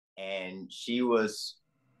And she was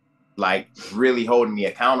like really holding me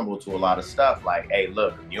accountable to a lot of stuff. Like, hey,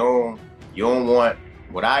 look, if you don't want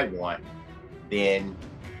what I want, then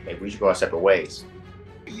maybe we should go our separate ways.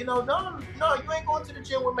 No, you ain't going to the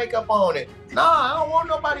gym with makeup on it. No, I don't want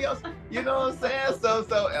nobody else. You know what I'm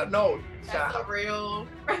saying? No. That's a real.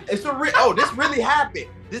 It's a real. Oh, this really happened.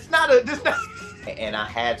 This not. And I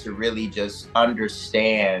had to really just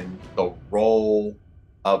understand the role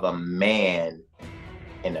of a man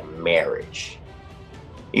in a marriage.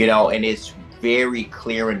 And it's very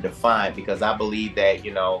clear and defined, because I believe that,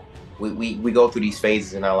 we go through these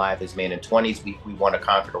phases in our life as men. In 20s, we want to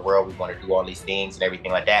conquer the world. We want to do all these things and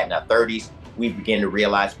everything like that. In our 30s, we begin to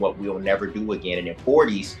realize what we'll never do again. And in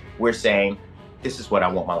 40s, we're saying, this is what I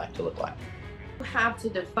want my life to look like. You have to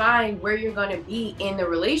define where you're going to be in the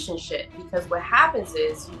relationship, because what happens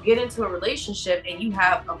is you get into a relationship and you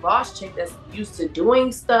have a boss chick that's used to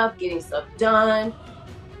doing stuff, getting stuff done,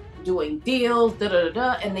 doing deals,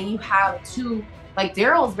 and then you have two, like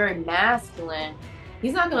Darryl's very masculine.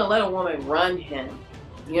 He's not going to let a woman run him.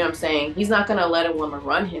 You know what I'm saying? He's not going to let a woman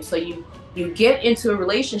run him. So you get into a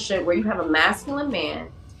relationship where you have a masculine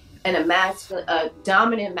man and a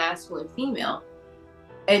dominant masculine female,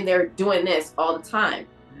 and they're doing this all the time.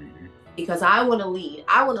 Because I want to lead.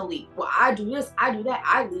 Well, I do this, I do that,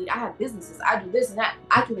 I lead, I have businesses, I do this and that,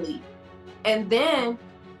 I can lead. And then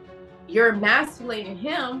you're emasculating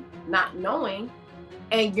him, not knowing,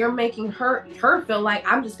 and you're making her feel like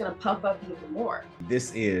I'm just going to pump up even more.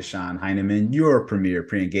 This is Sean Heineman, your premier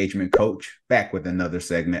pre-engagement coach, back with another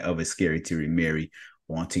segment of It's Scary to Remarry,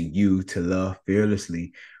 wanting you to love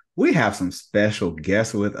fearlessly. We have some special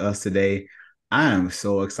guests with us today. I am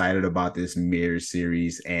so excited about this marriage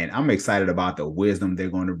series, and I'm excited about the wisdom they're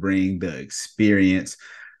going to bring, the experience,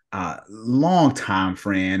 long-time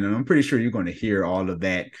friend, and I'm pretty sure you're going to hear all of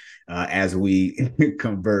that as we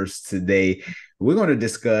converse today. We're going to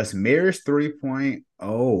discuss Marriage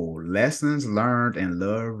 3.0, Lessons Learned and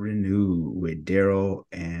Love Renewed with Darryl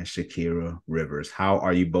and Shakira Rivers. How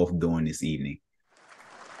are you both doing this evening?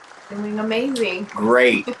 Doing amazing.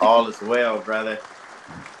 Great. All is well, brother.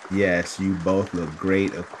 Yes, you both look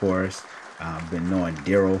great, of course. I've been knowing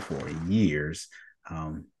Darryl for years.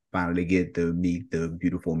 Finally get to meet the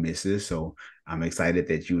beautiful missus. So I'm excited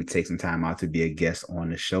that you would take some time out to be a guest on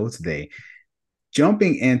the show today.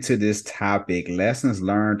 Jumping into this topic, lessons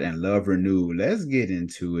learned and love renewed, let's get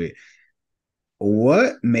into it.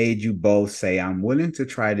 What made you both say, I'm willing to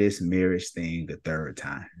try this marriage thing a third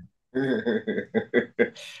time?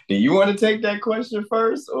 Do you want to take that question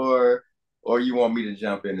first, or you want me to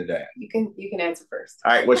jump into that? You can answer first.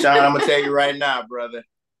 All right. Well, Sean, I'm going to tell you right now, brother.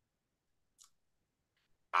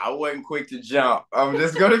 I wasn't quick to jump. I'm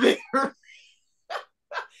just going to be...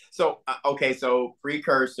 So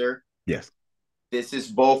precursor. Yes. This is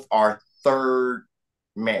both our third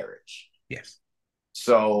marriage. Yes.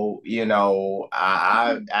 So,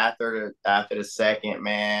 I after the second,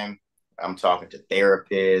 man, I'm talking to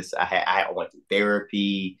therapists. I went to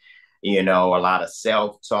therapy, a lot of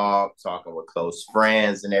self-talk, talking with close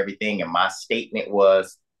friends and everything. And my statement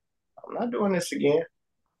was, I'm not doing this again.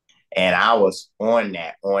 And I was on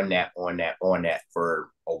that for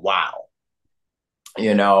a while,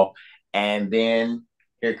 and then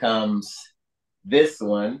here comes this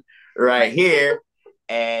one right here.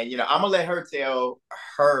 And, I'm going to let her tell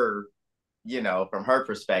her, from her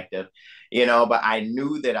perspective, but I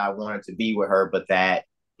knew that I wanted to be with her, but that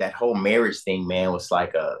whole marriage thing, man, was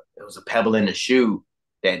like it was a pebble in the shoe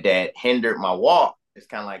that hindered my walk. It's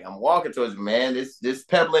kind of like I'm walking towards, man, this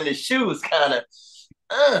pebble in the shoe is kind of,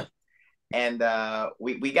 And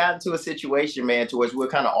we got into a situation, man, towards we're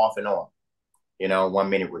kind of off and on. 1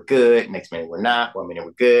 minute we're good, next minute we're not. 1 minute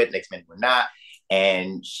we're good, next minute we're not.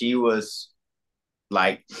 And she was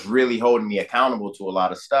like really holding me accountable to a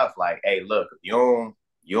lot of stuff. Like, hey, look, if you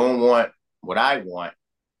don't want what I want,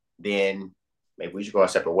 then maybe we should go our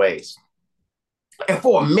separate ways. And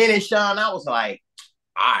for a minute, Sean, I was like,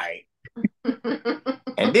 all right.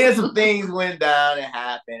 And then some things went down and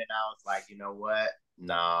happened, and I was like, you know what?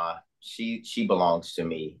 Nah, she belongs to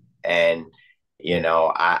me. And,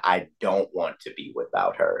 I don't want to be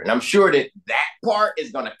without her. And I'm sure that part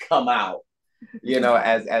is going to come out,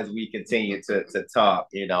 as we continue to talk,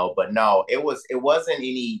 but no, it wasn't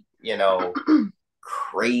any,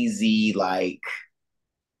 crazy like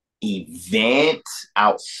event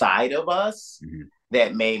outside of us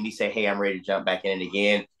that made me say, hey, I'm ready to jump back in it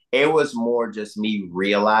again. It was more just me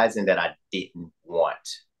realizing that I didn't want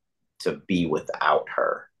to be without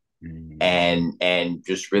her. And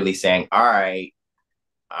just really saying, all right,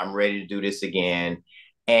 I'm ready to do this again.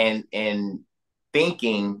 And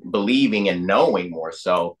thinking, believing, and knowing more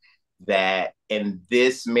so that in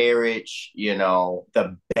this marriage, you know,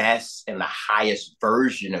 the best and the highest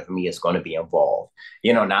version of me is going to be involved.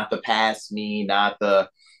 You know, not the past me, not the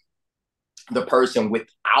person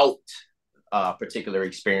without particular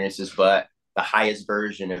experiences, but the highest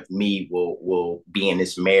version of me will be in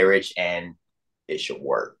this marriage, and it should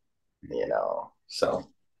work. You know, so.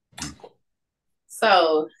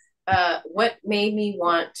 What made me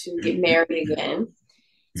want to get married again,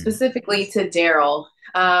 specifically to Darryl?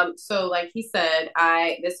 So like he said,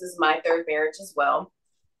 this is my third marriage as well.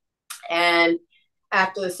 And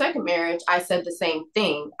after the second marriage, I said the same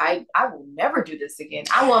thing. I will never do this again.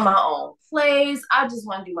 I want my own place. I just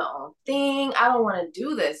want to do my own thing. I don't want to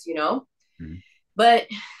do this, you know? Mm-hmm. But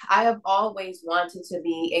I have always wanted to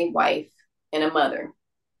be a wife and a mother.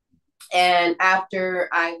 And after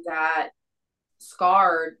I got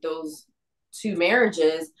scarred those two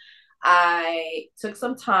marriages, I took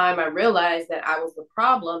some time. I realized that I was the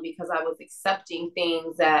problem because I was accepting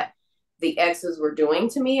things that the exes were doing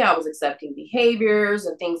to me. I was accepting behaviors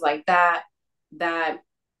and things like that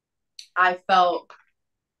I felt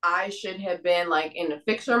I should have been like in the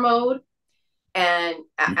fixer mode. And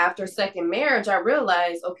after second marriage, I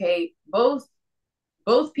realized, okay, both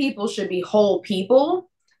people should be whole people.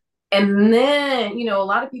 And then, you know, a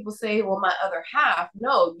lot of people say, well, my other half.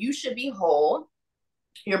 No, you should be whole.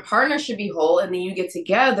 Your partner should be whole. And then you get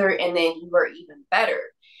together and then you are even better.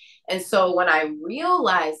 And so when I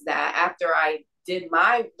realized that after I did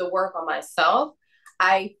the work on myself,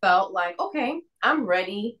 I felt like, okay, I'm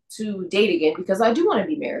ready to date again because I do want to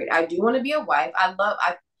be married. I do want to be a wife.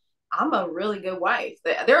 I'm a really good wife.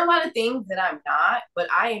 There are a lot of things that I'm not, but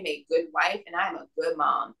I am a good wife and I'm a good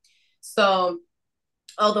mom. So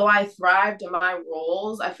although I thrived in my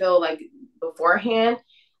roles, I feel like beforehand,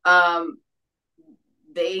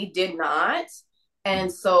 they did not.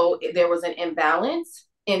 And so there was an imbalance.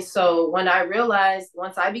 And so when I realized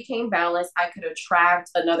once I became balanced, I could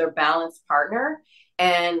attract another balanced partner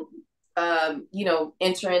and, you know,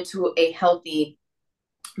 enter into a healthy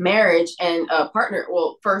marriage and a partner.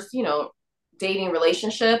 Well, first, you know, dating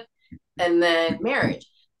relationship and then marriage.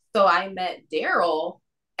 So I met Darryl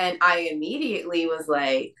and I immediately was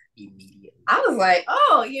like,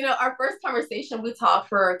 oh, you know, our first conversation, we talked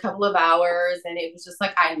for a couple of hours and it was just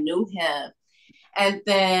like, I knew him. And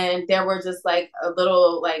then there were just like a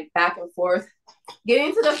little like back and forth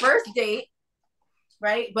getting to the first date,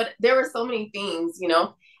 right? But there were so many things, you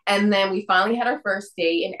know, and then we finally had our first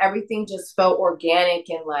date and everything just felt organic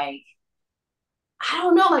and like, I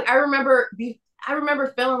don't know, like I remember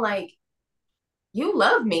feeling like, you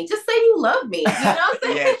love me. Just say you love me. You know what I'm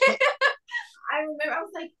saying? Yeah. I remember I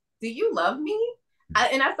was like, do you love me?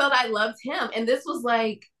 And I felt I loved him. And this was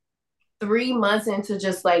like 3 months into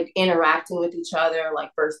just like interacting with each other,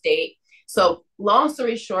 like first date. So long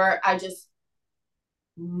story short, I just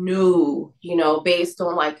knew, you know, based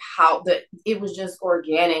on like how it was just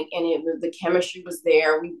organic and the chemistry was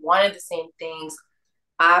there. We wanted the same things.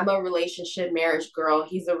 I'm a relationship marriage girl.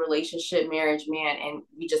 He's a relationship marriage man. And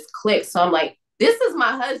we just clicked. So I'm like, this is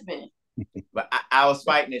my husband. But I was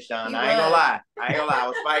fighting it, Sean. I ain't gonna lie. I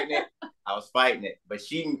was fighting it. But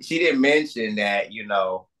she didn't mention that, you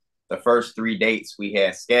know, the first 3 dates we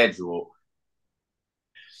had scheduled.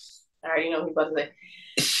 I already know what he's about to say.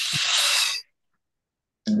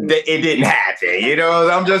 It didn't happen. You know,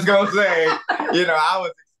 I'm just gonna say, you know, I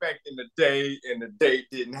was expecting the date and the date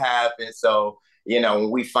didn't happen. So, you know, when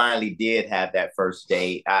we finally did have that first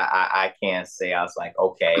date, I can't say I was like,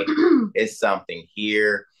 okay, it's something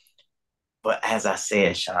here. But as I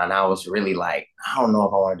said, Sean, I was really like, I don't know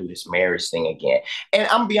if I want to do this marriage thing again. And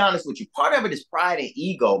I'm gonna be honest with you, part of it is pride and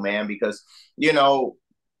ego, man, because, you know,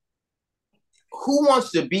 who wants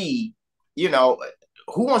to be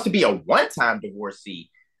a one-time divorcee?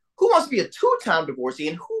 Who wants to be a two-time divorcee?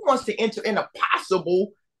 And who wants to enter in a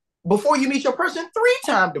possible, before you meet your person,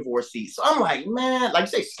 3-time divorcee? So I'm like, man, like you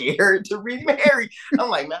say, scared to remarry. I'm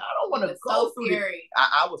like, man, I don't want to go so through scary.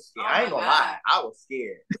 I was scared. I ain't gonna lie. I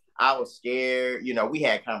was scared. You know, we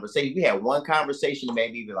had conversations. We had one conversation that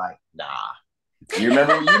made me be like, nah. You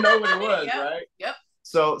remember? You know what it was, yep, right? Yep.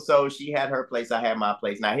 So she had her place. I had my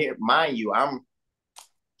place. Now here, mind you, I'm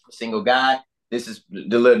a single guy. This is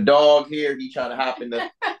the little dog here. He trying to hop in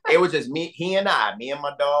the. It was just me and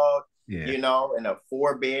my dog. Yeah. You know, in a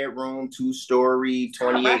 4-bedroom, 2-story,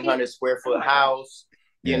 2,800 square foot house.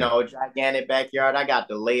 You know, gigantic backyard. I got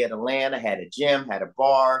the lay of the land. I had a gym, had a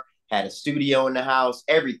bar, had a studio in the house,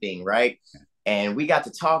 everything, right? And we got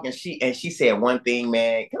to talk, and she said one thing,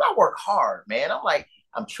 man, because I work hard, man. I'm like,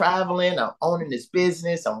 I'm traveling, I'm owning this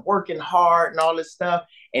business, I'm working hard and all this stuff.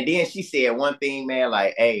 And then she said one thing, man,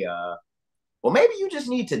 like, hey, well, maybe you just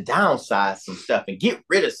need to downsize some stuff and get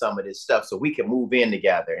rid of some of this stuff so we can move in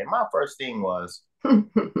together. And my first thing was,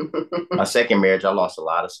 my second marriage, I lost a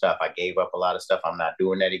lot of stuff. I gave up a lot of stuff. I'm not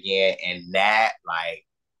doing that again. And that, like,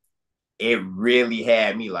 it really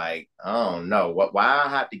had me like, oh no, why I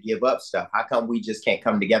have to give up stuff? How come we just can't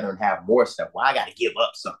come together and have more stuff? Why I got to give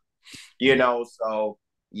up something? You know, so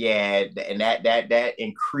yeah, and that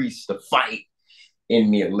increased the fight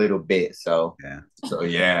in me a little bit. So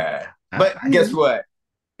yeah. But guess what?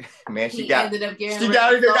 Man, she got rid of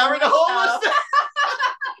the whole stuff.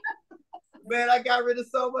 Man, I got rid of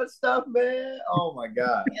so much stuff, man. Oh my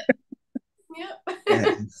God. Yep.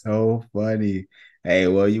 That's so funny. Hey,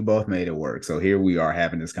 well, you both made it work. So here we are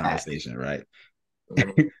having this conversation, right?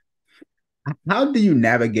 How do you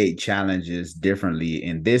navigate challenges differently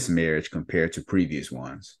in this marriage compared to previous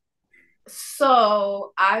ones?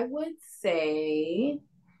 So I would say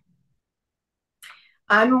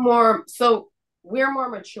we're more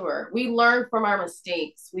mature. We learn from our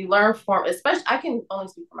mistakes. We learn from, especially, I can only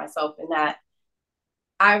speak for myself in that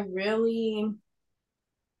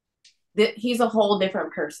he's a whole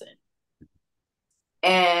different person.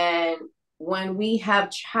 And when we have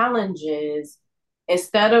challenges,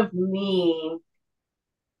 instead of me,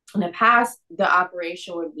 in the past, the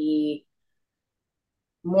operation would be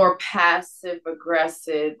more passive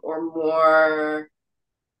aggressive or more,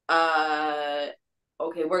 okay,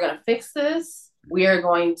 we're going to fix this. We are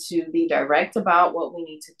going to be direct about what we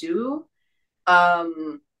need to do.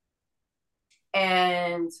 And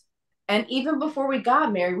even before we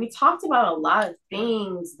got married, we talked about a lot of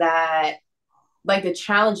things that, like the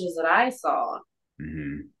challenges that I saw,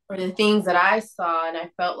 or the things that I saw, and I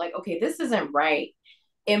felt like, okay, this isn't right.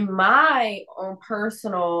 In my own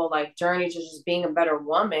personal like journey to just being a better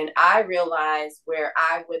woman, I realized where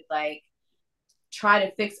I would like try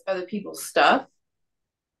to fix other people's stuff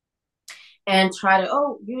and try to,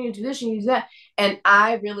 oh, you need to do this, you need to do that. And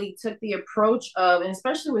I really took the approach of, and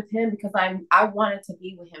especially with him, because I wanted to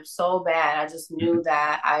be with him so bad. I just knew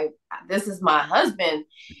that this is my husband.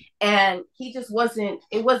 And he just he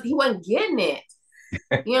wasn't getting it.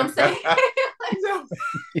 You know what I'm saying?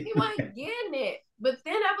 He wasn't getting it. But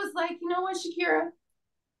then I was like, you know what, Shakira?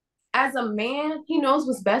 As a man, he knows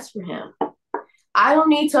what's best for him. I don't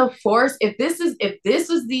need to force, if this is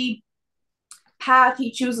the path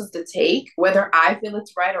he chooses to take, whether I feel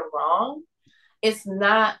it's right or wrong, it's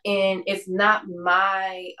not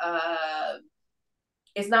my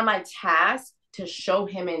task to show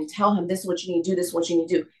him and tell him this is what you need to do, this is what you need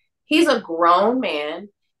to do. He's a grown man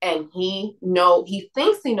and he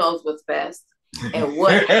thinks he knows what's best. And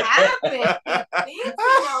what happened, he thinks he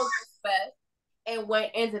knows what's best. And what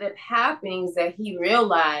ended up happening is that he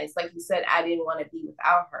realized, like you said, I didn't want to be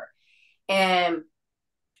without her. And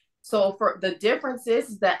so for the difference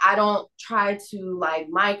is that I don't try to like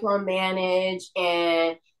micromanage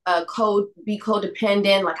and be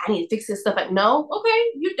codependent. Like I need to fix this stuff. Like, no, okay,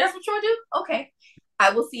 that's what you want to do? Okay. I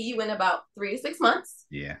will see you in about 3 to 6 months.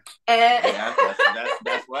 Yeah. And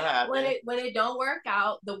that's what happens. When it don't work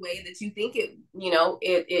out the way that you think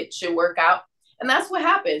it should work out. And that's what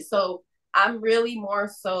happens. So I'm really more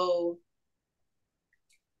so,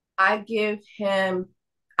 I give him,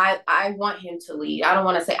 I want him to lead. I don't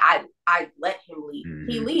want to say I let him lead.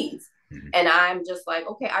 He leads. And I'm just like,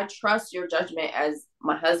 okay, I trust your judgment as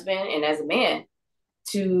my husband and as a man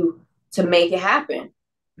to make it happen.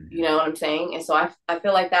 You know what I'm saying? And so I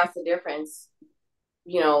feel like that's the difference,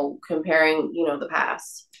 comparing, the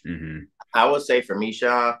past. I would say for me,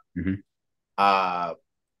 Sean,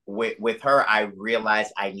 with her, I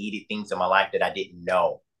realized I needed things in my life that I didn't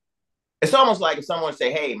know. It's almost like if someone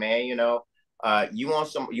say, hey, man, you have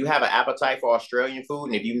an appetite for Australian food,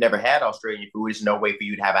 and if you've never had Australian food, there's no way for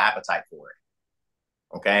you to have an appetite for it.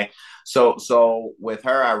 Okay. So with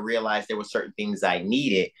her, I realized there were certain things I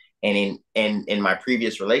needed. And in my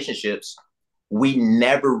previous relationships, we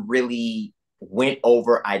never really went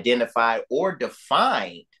over, identified, or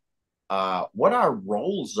defined what our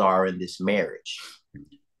roles are in this marriage.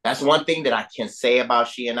 That's one thing that I can say about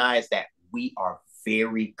she and I is that we are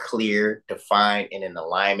very clear, defined, and in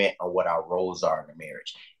alignment on what our roles are in the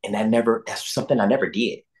marriage. And that's something I never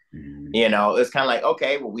did. It's kind of like,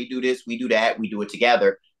 okay, well, we do this, we do that, we do it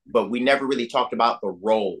together, but we never really talked about the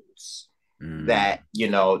roles that,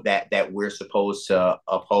 that we're supposed to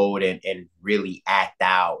uphold and really act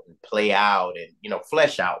out and play out and,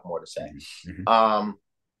 flesh out, more to say.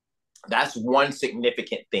 That's one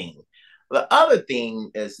significant thing. The other thing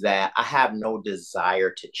is that I have no desire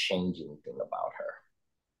to change anything about her.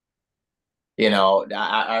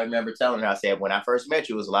 I remember telling her, I said, when I first met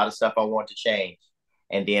you, it was a lot of stuff I wanted to change.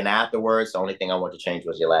 And then afterwards, the only thing I want to change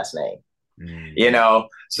was your last name. Mm. You know,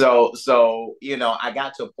 so you know, I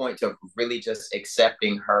got to a point to really just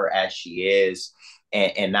accepting her as she is,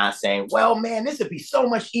 and not saying, well, man, this would be so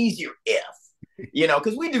much easier if, you know,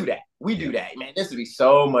 because we do that. We do that, man. This would be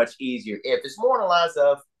so much easier if. It's more on the lines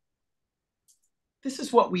of, this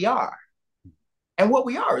is what we are. And what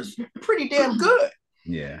we are is pretty damn good.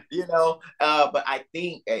 Yeah. You know, but I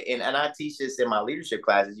think, and I teach this in my leadership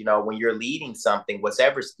classes, you know, when you're leading something,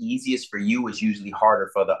 whatever's easiest for you is usually harder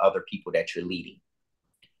for the other people that you're leading.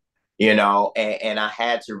 You know, and I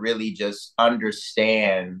had to really just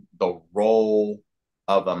understand the role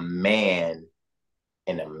of a man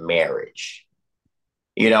in a marriage.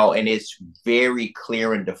 You know, and it's very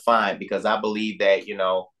clear and defined, because I believe that, you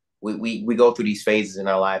know, we go through these phases in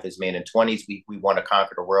our life as men. In 20s, we want to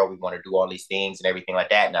conquer the world. We want to do all these things and everything like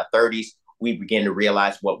that. In our 30s, we begin to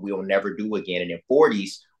realize what we'll never do again. And in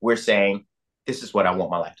 40s, we're saying, this is what I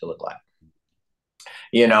want my life to look like.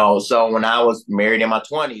 You know, so when I was married in my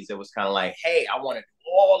 20s, it was kind of like, hey, I want to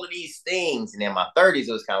do all of these things. And in my 30s,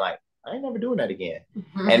 it was kind of like, I ain't never doing that again.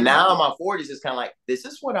 Mm-hmm. And now in my 40s, it's kind of like, this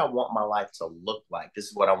is what I want my life to look like. This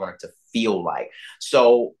is what I want it to feel like.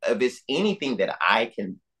 So if it's anything that I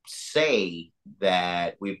can say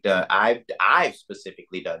that we've done, I've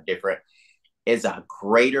specifically done different, is a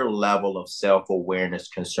greater level of self-awareness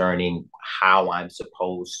concerning how I'm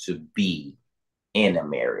supposed to be in a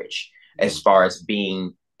marriage, as far as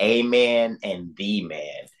being a man and the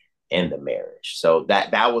man in the marriage. So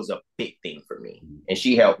that was a big thing for me. And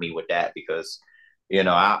she helped me with that, because, you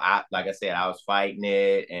know, I like I said, I was fighting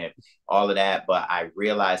it and all of that, but I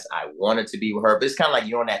realized I wanted to be with her. But it's kind of like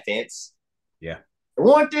you're on that fence. Yeah. I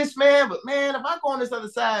want this, man, but man, if I go on this other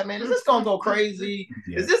side, man, is this gonna go crazy?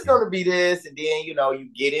 Is this gonna be this? And then, you know, you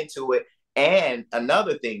get into it. And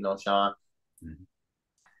another thing, though, Sean,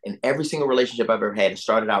 in every single relationship I've ever had, it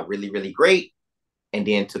started out really, really great and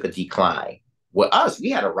then took a decline. With us, we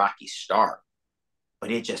had a rocky start, but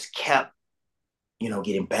it just kept, you know,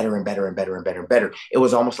 getting better and better and better and better and better. It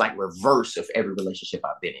was almost like reverse of every relationship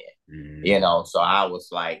I've been in, you know? So I was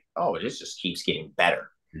like, oh, this just keeps getting better,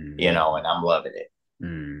 you know, and I'm loving it.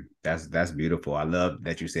 That's beautiful. I love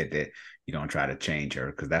that you said that you don't try to change her,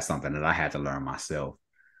 because that's something that I had to learn myself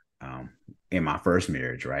in my first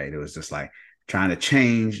marriage, right? It was just like trying to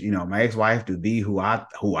change, you know, my ex-wife to be who I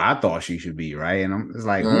thought she should be, right? And I'm just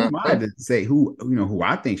like, who am I to say who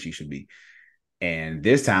I think she should be? And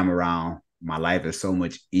this time around, my life is so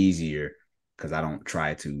much easier because I don't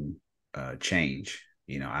try to change.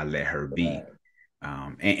 You know, I let her be.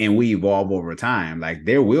 And we evolve over time. Like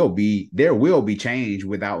there will be change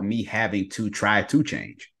without me having to try to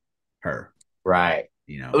change her. Right.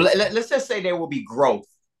 You know, let's just say there will be growth,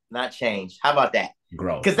 not change. How about that?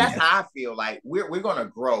 Growth. Because that's how I feel. Like we're gonna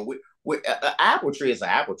grow. An apple tree is an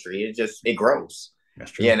apple tree. It grows.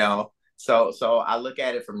 That's true. You know. So I look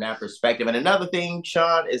at it from that perspective. And another thing,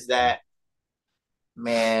 Sean, is that,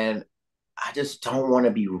 man, I just don't want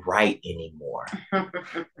to be right anymore.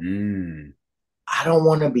 I don't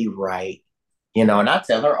want to be right. You know, and I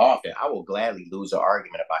tell her often, I will gladly lose an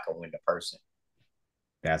argument if I can win the person.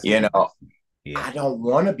 That's, you know, I don't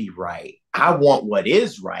want to be right. I want what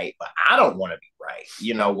is right, but I don't want to be right.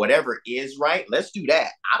 You know, whatever is right, let's do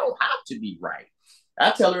that. I don't have to be right.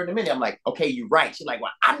 I tell her in a minute, I'm like, okay, you're right. She's like,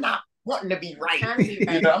 well, I'm not wanting to be right.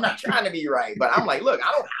 You know, I'm not trying to be right, but I'm like, look,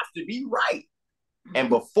 I don't have to be right. And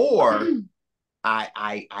before,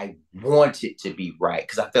 I wanted to be right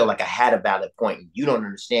because I felt like I had a valid point and you don't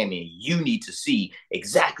understand me and you need to see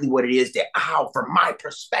exactly what it is that from my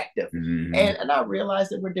perspective. And I realized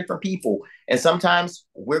that we're different people and sometimes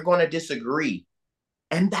we're going to disagree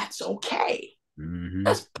and that's okay.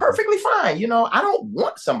 That's perfectly fine. You know, I don't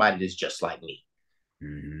want somebody that's just like me.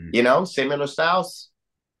 You know, similar styles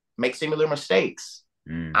make similar mistakes.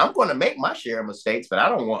 I'm going to make my share of mistakes, but I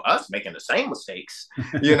don't want us making the same mistakes,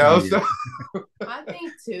 you know? So I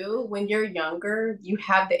think too, when you're younger, you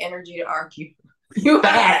have the energy to argue. You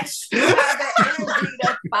have the energy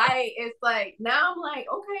to fight. It's like, now I'm like,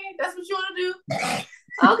 okay, that's what you want to do?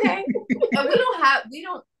 Okay. And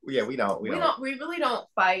we really don't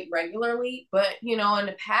fight regularly, but you know, in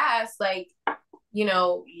the past, like, you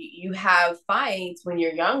know, you have fights when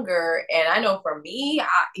you're younger. And I know for me,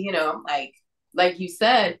 you know, like you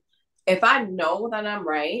said, if I know that I'm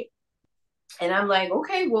right and I'm like,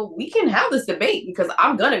 okay, well, we can have this debate because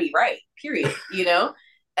I'm going to be right, period, you know?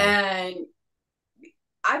 And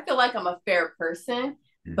I feel like I'm a fair person,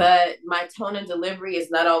 but my tone and delivery is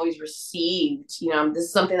not always received. You know, this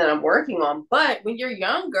is something that I'm working on. But when you're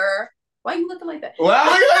younger, why are you looking like that?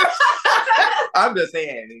 Well, I'm just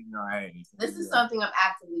saying, you know, this is something I'm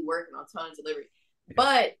actively working on, tone and delivery.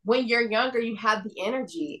 But when you're younger, you have the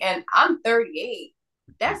energy. And I'm 38.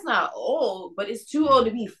 That's not old, but it's too old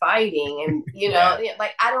to be fighting. And,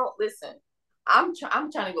 like, I don't listen. I'm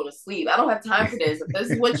trying to go to sleep. I don't have time for this. If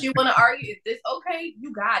this is what you want to argue, if this okay,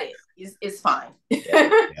 you got it. It's fine.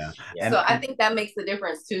 So I think that makes the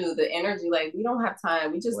difference too. The energy, like we don't have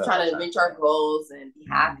time. We just trying to reach our goals and be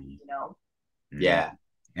happy, Yeah.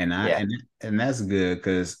 And that's good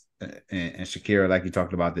because and Shakira, like you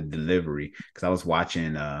talked about the delivery, because I was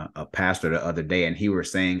watching a pastor the other day, and he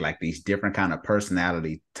was saying like these different kind of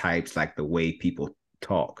personality types, like the way people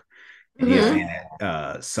talk. And he was saying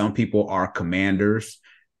that some people are commanders,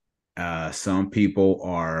 some people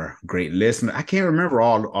are great listeners. I can't remember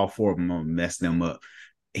all four of them. I'm gonna mess them up.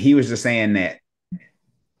 He was just saying that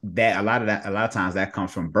a lot of times that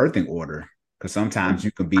comes from birthing order, because sometimes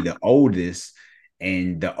you can be the oldest.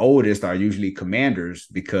 And the oldest are usually commanders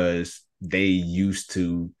because they're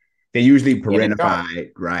usually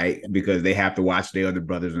parentified, right? Because they have to watch their other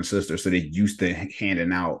brothers and sisters. So they're used to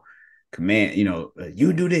handing out command,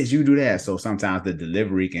 you do this, you do that. So sometimes the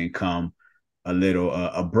delivery can come a little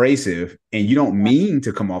abrasive, and you don't mean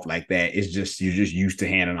to come off like that. It's just, you're just used to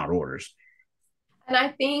handing out orders. And I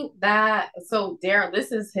think that, so Darryl,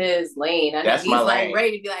 this is his lane. I know he's like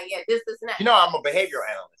ready to be like, yeah, this, and that. I'm a behavioral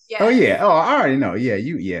analyst. Yeah. Oh, yeah. Oh, I already know.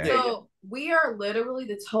 Yeah, So we are literally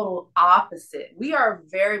the total opposite. We are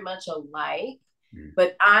very much alike,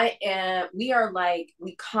 but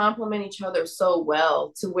we complement each other so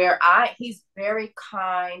well to where he's very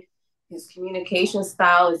kind. His communication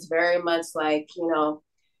style is very much like,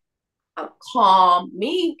 I'm calm.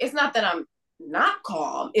 Me, it's not that I'm not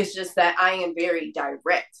calm. It's just that I am very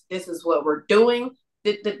direct. This is what we're doing.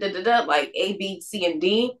 Like A, B, C, and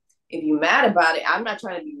D. If you're mad about it, I'm not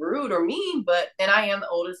trying to be rude or mean, and I am the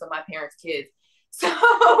oldest of my parents' kids. So,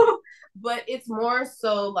 but it's more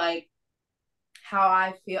so like how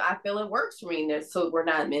I feel. I feel it works for me. So we're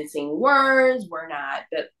not mincing words. We're not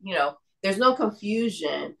there's no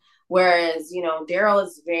confusion. Whereas, Darryl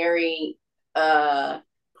is very,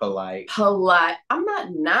 polite. I'm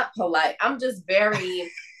not polite. I'm just very,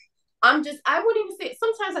 I wouldn't even say,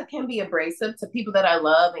 sometimes I can be abrasive to people that I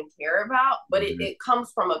love and care about, but it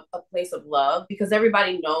comes from a place of love because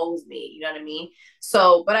everybody knows me, you know what I mean?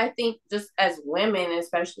 So, but I think just as women,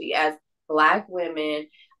 especially as Black women,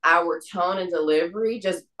 our tone and delivery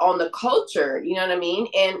just on the culture, you know what I mean?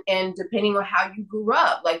 And depending on how you grew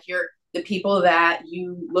up, like the people that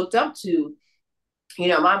you looked up to.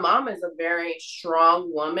 My mom is a very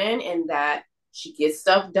strong woman in that she gets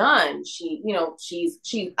stuff done.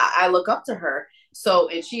 I look up to her. So,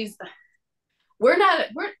 and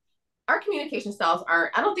our communication styles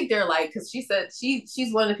aren't, I don't think they're like, because she said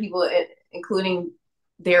she's one of the people, including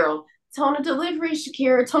Darryl, tone of delivery,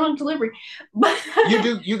 Shakira, tone of delivery. But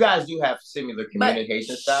you guys do have similar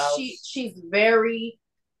communication styles. She's very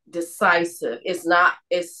decisive.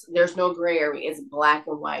 There's no gray area. It's black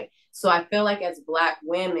and white. So I feel like as Black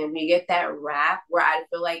women, we get that rap where I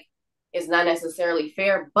feel like it's not necessarily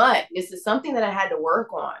fair, but this is something that I had to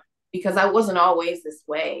work on because I wasn't always this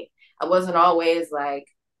way. I wasn't always like,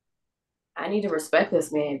 I need to respect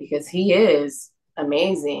this man because he is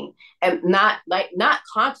amazing, and not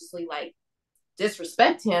consciously like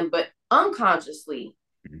disrespect him, but unconsciously,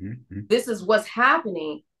 this is what's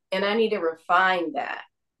happening, and I need to refine that.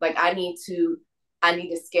 Like I need to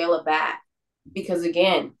scale it back because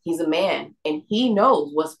again, he's a man and he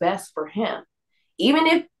knows what's best for him. Even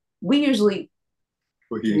if we usually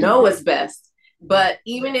know what's best, but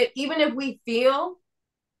even if we feel,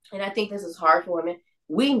 and I think this is hard for women,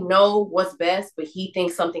 we know what's best, but he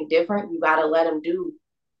thinks something different. You got to let him do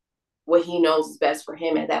what he knows is best for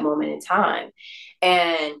him at that moment in time.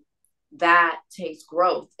 And that takes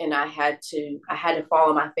growth. And I had to fall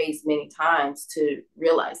on my face many times to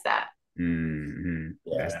realize that. Mm-hmm.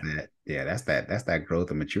 Yeah. That's that growth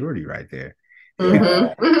and maturity right there.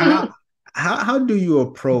 Mm-hmm. Yeah. How do you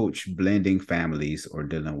approach blending families or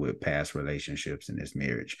dealing with past relationships in this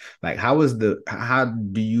marriage? Like how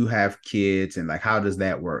do you have kids and like how does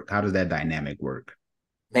that work? How does that dynamic work?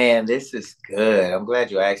 Man, this is good. I'm glad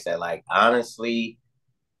you asked that. Like honestly,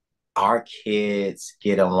 our kids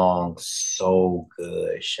get along so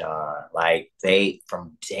good, Sean. Like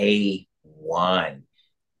from day one,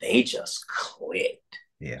 they just clicked.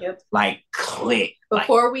 Yeah. Yep. Like click.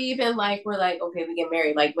 Before we even we're like, okay, we get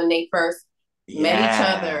married. Like when they first met each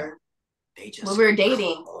other, they just when we were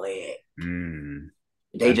dating.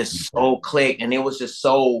 They just so clicked, and it was just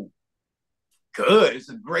so good. It's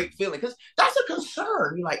a great feeling because that's a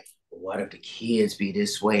concern. You're like, what if the kids be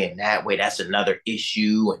this way and that way? That's another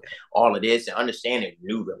issue and all of this. And understanding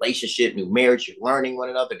new relationship, new marriage, you're learning one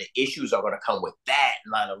another. The issues are going to come with that,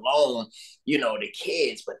 not alone, the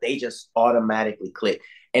kids, but they just automatically click.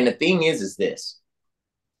 And the thing is this,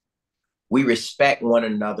 we respect one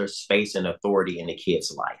another's space and authority in the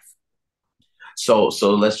kid's life. So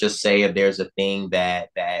let's just say if there's a thing that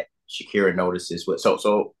Shakira notices with,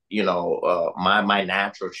 my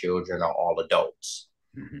natural children are all adults,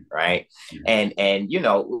 right? And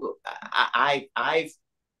I've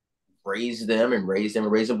raised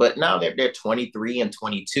them, but now they're 23 and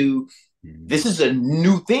 22. This is a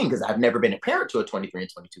new thing because I've never been a parent to a 23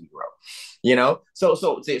 and 22-year-old,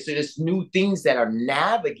 so there's new things that are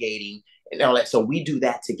navigating, so we do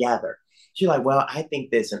that together. She's like, well, I think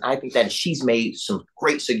this and I think that. She's made some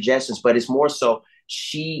great suggestions, but it's more so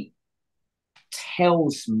she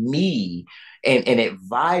tells me and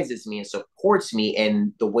advises me and supports me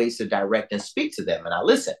in the ways to direct and speak to them, and I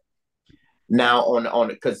listen. Now on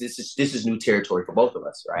because this is new territory for both of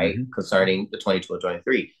us, right? Concerning the 22 and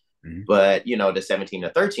 23. But the 17 to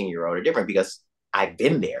 13-year-old are different because I've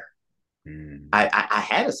been there. I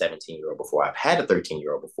had a 17-year-old before. I've had a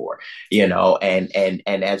 13-year-old before,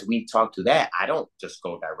 and as we talk to that, I don't just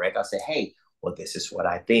go direct. I say, hey, well, this is what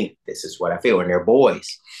I think. This is what I feel. And they're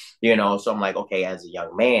boys, so I'm like, okay, as a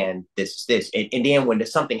young man, this is this. And then when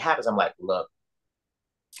something happens, I'm like, look,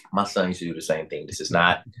 my son used to do the same thing. This is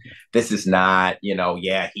not,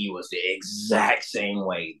 yeah, he was the exact same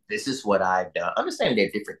way. This is what I've done. I understand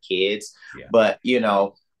they're different kids, but,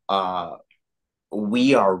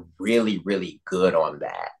 we are really, really good on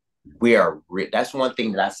that. That's one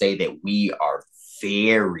thing that I say that we are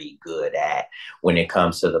very good at when it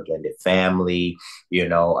comes to the blended family.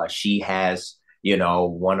 She has,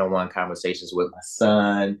 one-on-one conversations with my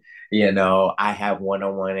son. I have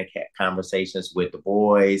one-on-one conversations with the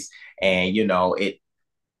boys, and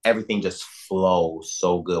everything just flows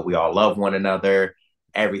so good. We all love one another.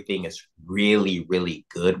 Everything is really, really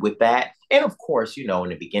good with that. And of course, in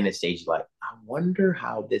the beginning stage, like, I wonder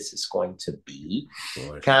how this is going to be,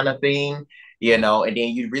 kind of thing, and then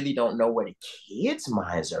you really don't know where the kids'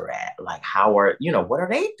 minds are at. Like, what are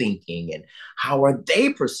they thinking and how are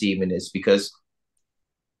they perceiving this? Because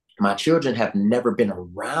my children have never been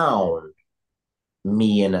around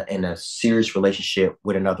me in a serious relationship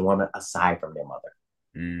with another woman aside from their mother.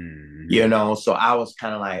 So I was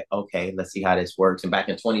kind of like, okay, let's see how this works. And back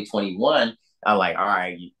in 2021, I'm like, all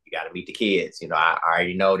right, you got to meet the kids. I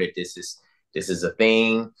already know that this is a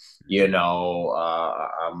thing.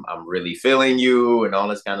 I'm really feeling you and all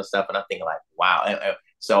this kind of stuff. And I'm thinking like, wow.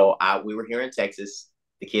 So we were here in Texas.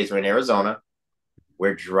 The kids were in Arizona.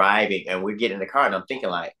 We're driving and we're getting in the car, and I'm thinking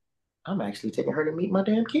like, I'm actually taking her to meet my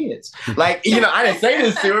damn kids. Like, I didn't say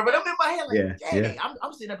this to her, but I'm in my head like, dang,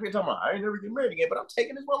 I'm sitting up here talking about I ain't never get married again, but I'm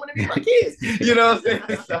taking this woman to meet my kids. You know what I'm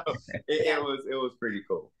saying? So it was pretty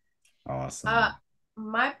cool. Awesome.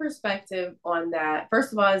 My perspective on that,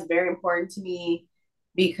 first of all, is very important to me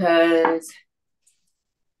because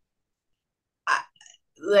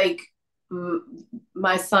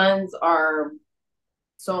my sons are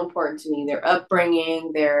so important to me. Their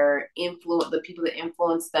upbringing, their influence, the people that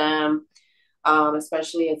influence them,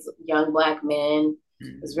 especially as young Black men,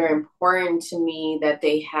 it's very important to me that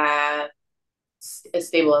they have a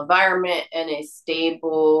stable environment and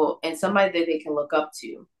and somebody that they can look up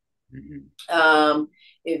to.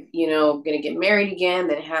 If going to get married again,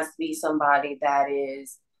 then it has to be somebody that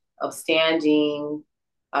is upstanding,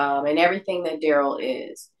 and everything that Darryl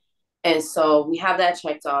is. And so we have that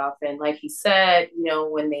checked off. And like he said,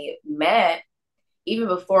 when they met, even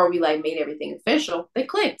before we made everything official, they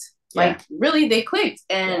clicked. Really, they clicked.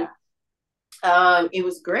 And it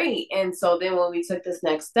was great. And so then when we took this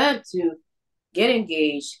next step to get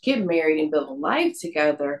engaged, get married, and build a life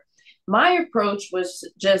together, my approach was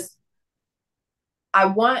just, I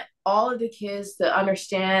want all of the kids to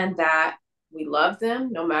understand that we love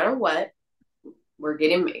them no matter what. We're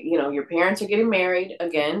getting, your parents are getting married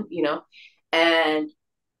again, and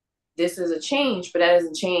this is a change, but that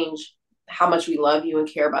doesn't change how much we love you and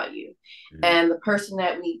care about you. And the person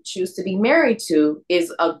that we choose to be married to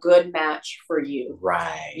is a good match for you.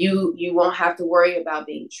 Right. You won't have to worry about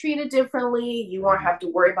being treated differently. You won't have to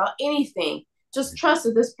worry about anything. Just trust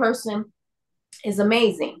that this person is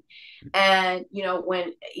amazing. And,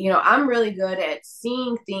 when, I'm really good at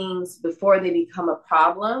seeing things before they become a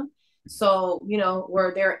problem. So,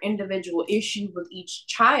 where there are individual issues with each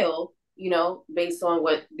child, based on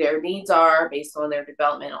what their needs are, based on their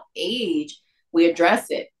developmental age, we address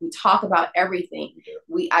it. We talk about everything.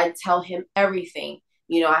 I tell him everything.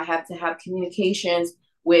 I have to have communications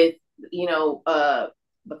with, the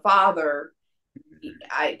father,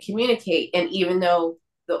 I communicate. And even though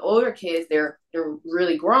the older kids, they're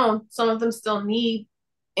really grown, some of them still need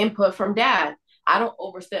input from dad. I don't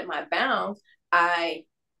overstep my bounds. I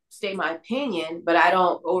state my opinion, but I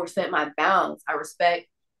don't overstep my bounds. I respect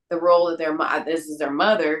the role of this is their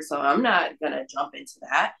mother, so I'm not gonna jump into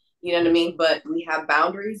that. You know what I mean? But we have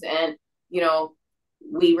boundaries, and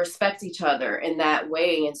we respect each other in that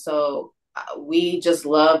way. And so we just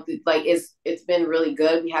love, like, it's been really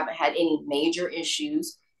good. We haven't had any major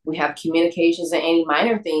issues. We have communications and any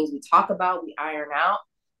minor things we talk about, we iron out.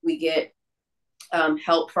 We get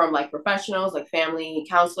help from like professionals, like family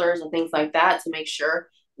counselors and things like that, to make sure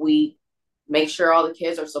all the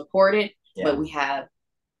kids are supported. Yeah. But we have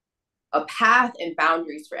a path and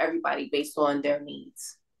boundaries for everybody based on their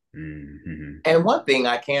needs. Mm-hmm. And one thing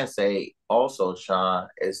I can say also, Sean,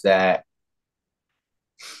 is that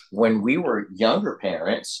when we were younger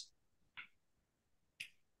parents,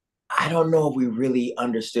 I don't know if we really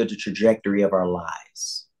understood the trajectory of our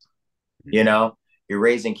lives. Mm-hmm. You're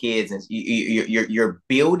raising kids and you're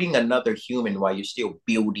building another human while you're still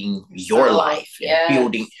building your life. Yes.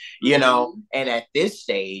 Building, mm-hmm. And at this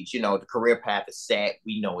stage, the career path is set.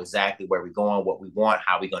 We know exactly where we're going, what we want,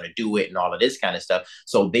 how we're going to do it, and all of this kind of stuff.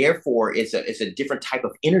 So therefore, it's a different type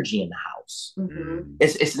of energy in the house. Mm-hmm.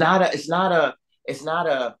 It's not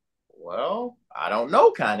a well, I don't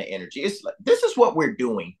know kind of energy. It's like, this is what we're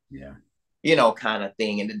doing. Yeah. Kind of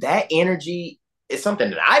thing. And that energy, it's something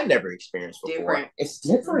that I've never experienced before. Different. It's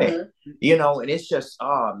different, mm-hmm. And it's just,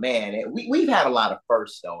 oh man, we've had a lot of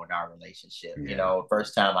firsts though in our relationship. Yeah.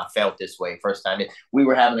 First time I felt this way, first time we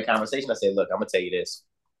were having a conversation, I said, look, I'm gonna tell you this.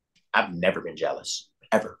 I've never been jealous,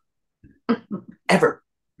 ever, ever,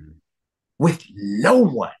 with no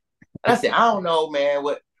one. And I said, I don't know, man,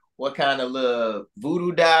 what kind of little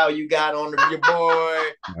voodoo doll you got on your boy.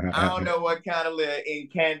 I don't know what kind of little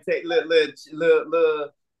incantate, little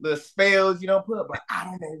spells put, but I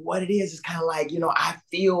don't know what it is. It's kind of like, I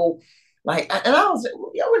feel like, and I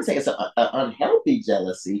wouldn't say it's an unhealthy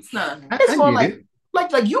jealousy. It's not. It's more like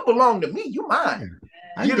you belong to me, you mine.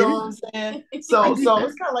 You know what I'm saying? So it's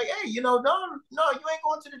kind of like, hey, no, you ain't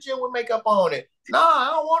going to the gym with makeup on it. No,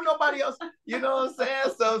 I don't want nobody else. You know what I'm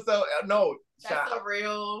saying? So no. That's a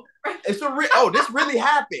real. It's a real. Oh, this really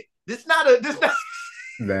happened. This not.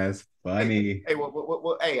 That's funny. Hey,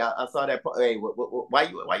 what, hey, I saw that. Hey, why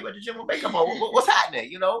you at the gym with makeup on? What's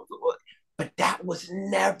happening? But that was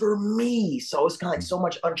never me. So it's kind of like so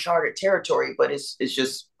much uncharted territory. But it's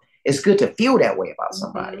good to feel that way about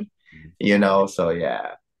somebody. Mm-hmm. So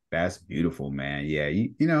yeah. That's beautiful, man. Yeah,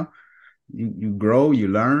 you grow, you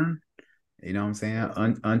learn. You know what I'm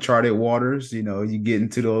saying? Uncharted waters, you get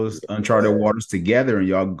into those uncharted waters together, and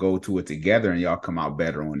y'all go to it together, and y'all come out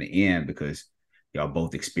better on the end because y'all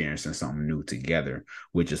both experiencing something new together,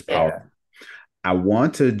 which is powerful. Yeah. I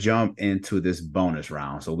want to jump into this bonus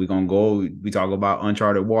round. So we talk about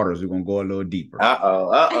uncharted waters. We're going to go a little deeper.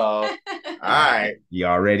 All right.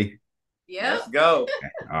 Y'all ready? Yeah. Let's go. Okay.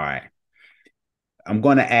 All right. I'm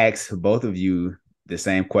going to ask both of you the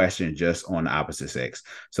same question, just on the opposite sex.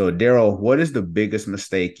 So, Darryl, what is the biggest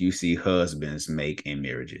mistake you see husbands make in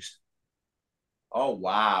marriages? Oh,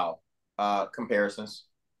 wow. Comparisons.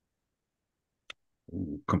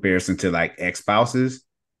 Comparison to like ex-spouses?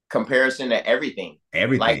 Comparison to everything.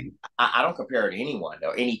 Everything. Like, I don't compare it to anyone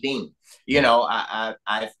or anything.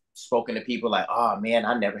 I've spoken to people like, oh man,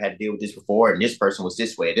 I never had to deal with this before, and this person was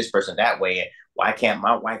this way, this person that way, and why can't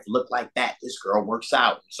my wife look like that? This girl works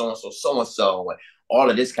out, so and so, and all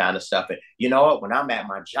of this kind of stuff. And you know what? When I'm at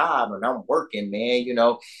my job and I'm working, man,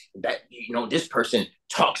 this person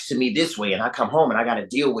talks to me this way, and I come home and I got to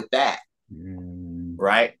deal with that,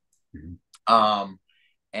 right?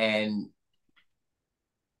 And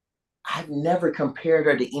I've never compared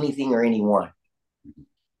her to anything or anyone.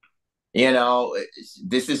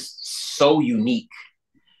 This is so unique.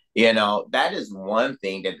 That is one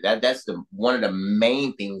thing that's one of the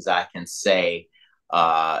main things I can say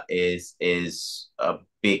is a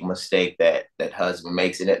big mistake that husband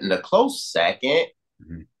makes. And the close second,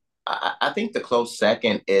 mm-hmm. I think the close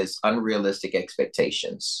second is unrealistic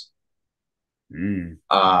expectations.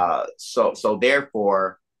 So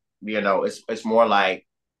therefore, it's more like,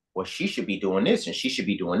 well, she should be doing this and she should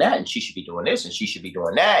be doing that and she should be doing this and she should be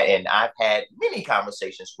doing that. And I've had many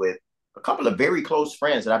conversations with a couple of very close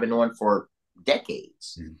friends that I've been knowing for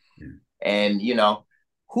decades. Mm-hmm. And,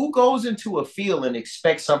 who goes into a field and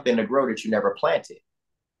expects something to grow that you never planted?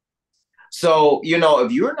 So,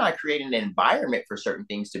 if you're not creating an environment for certain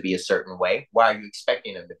things to be a certain way, why are you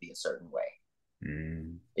expecting them to be a certain way?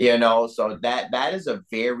 Mm. So that is a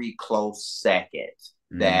very close second.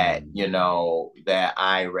 that, you know, that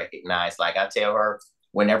I recognize. Like I tell her,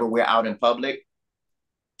 whenever we're out in public,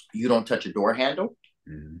 you don't touch a door handle.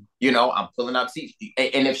 You know, I'm pulling up seats.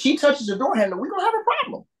 And if she touches the door handle, we're going to have a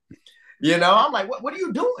problem. You know, I'm like, what are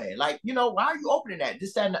you doing? Like, you know, why are you opening that?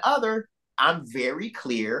 This, that, and the other. I'm very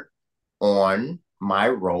clear on my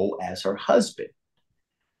role as her husband.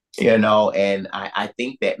 You know, and I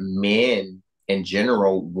think that men in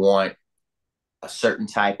general want a certain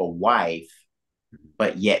type of wife,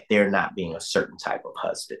 but yet they're not being a certain type of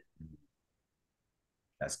husband.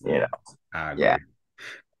 That's good. You know, I agree. Yeah.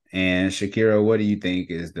 And Shakira, what do you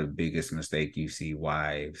think is the biggest mistake you see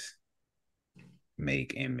wives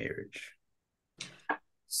make in marriage?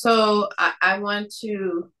 So I want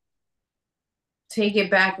to take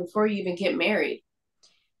it back before you even get married,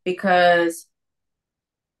 because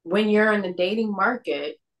when you're in the dating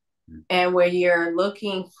market and where you're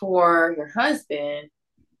looking for your husband,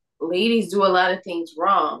 ladies do a lot of things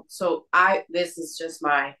wrong. So this is just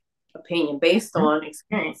my opinion based on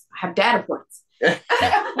experience. I have data points.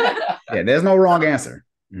 Yeah, there's no wrong answer.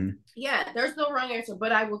 Yeah, there's no wrong answer,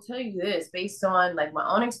 but I will tell you this, based on like my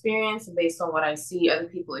own experience and based on what I see other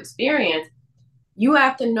people experience, you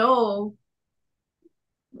have to know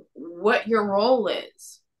what your role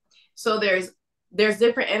is. So there's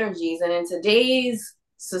different energies, and in today's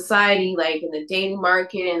society, like in the dating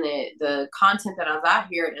market and the content that I was out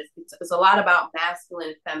here, it's a lot about masculine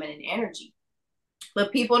and feminine energy,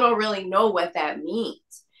 but people don't really know what that means.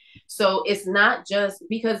 So it's not just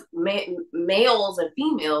because males and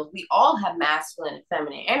females, we all have masculine and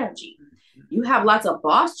feminine energy. You have lots of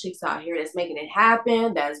boss chicks out here that's making it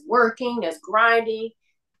happen, that's working, that's grinding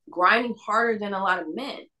harder than a lot of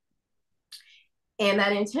men. And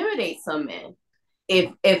that intimidates some men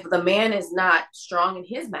if the man is not strong in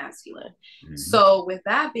his masculine. So with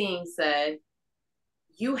that being said,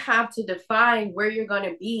 you have to define where you're going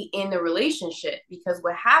to be in the relationship, because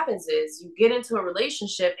what happens is you get into a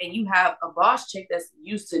relationship and you have a boss chick that's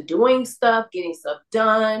used to doing stuff, getting stuff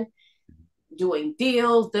done, doing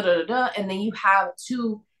deals, and then you have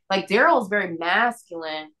two, like Darryl is very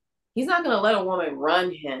masculine. He's not going to let a woman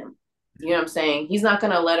run him. You know what I'm saying? He's not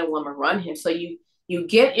going to let a woman run him. So you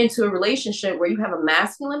get into a relationship where you have a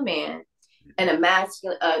masculine man and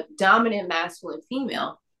a dominant masculine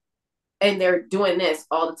female. And they're doing this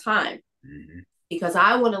all the time because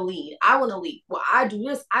I want to lead. Well, I do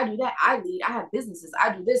this, I do that. I lead. I have businesses.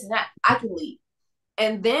 I do this and that. I can lead.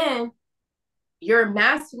 And then you're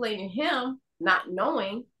emasculating him, not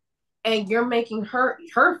knowing, and you're making her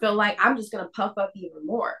feel like I'm just going to puff up even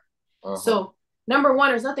more. So number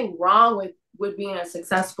one, there's nothing wrong with being a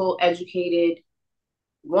successful, educated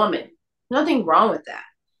woman. Nothing wrong with that.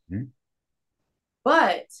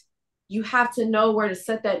 But you have to know where to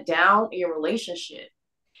set that down in your relationship.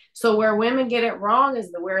 So where women get it wrong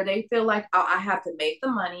is where they feel like, oh, I have to make the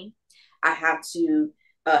money. I have to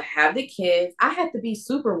have the kids. I have to be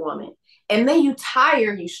superwoman. And then you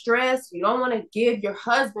tire, you stress, you don't want to give your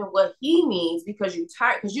husband what he needs because you're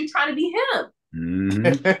tired, because you're trying to be him. You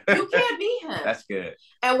can't be him. That's good.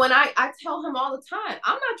 And when I tell him all the time,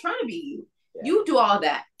 I'm not trying to be you. Yeah. You do all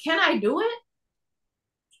that. Can I do it?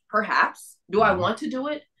 Perhaps. Do I want to do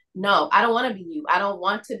it? No, I don't want to be you. I don't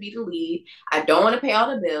want to be the lead. I don't want to pay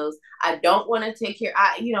all the bills. I don't want to take care.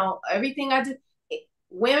 Everything I do.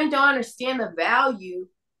 Women don't understand the value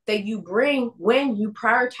that you bring when you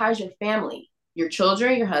prioritize your family, your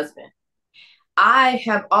children, your husband.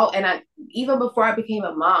 Even before I became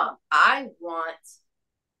a mom, I want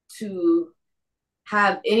to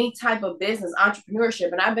have any type of business,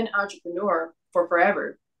 entrepreneurship, and I've been an entrepreneur for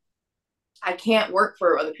forever. I can't work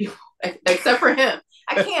for other people except for him.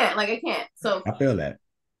 I can't. So I feel that.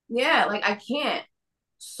 Yeah, I can't.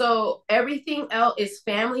 So everything else is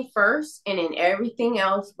family first, and then everything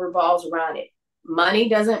else revolves around it. Money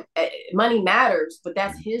matters, but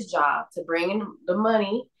that's his job to bring in the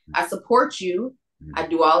money. I support you. I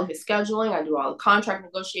do all of his scheduling. I do all the contract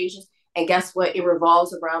negotiations. And guess what? It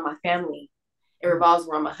revolves around my family. It revolves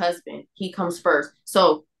around my husband. He comes first.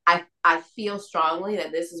 So I feel strongly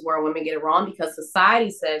that this is where women get it wrong, because society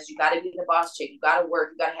says you got to be the boss chick. You got to work.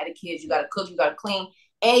 You got to have the kids. You got to cook. You got to clean.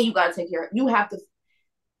 And you got to take care. You have to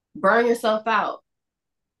burn yourself out,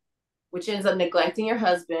 which ends up neglecting your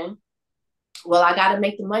husband. Well, I got to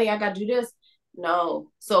make the money. I got to do this. No.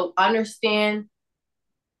 So understand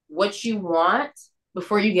what you want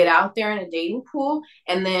before you get out there in a dating pool.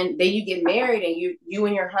 And then you get married and you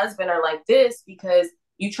and your husband are like this because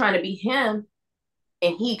you trying to be him.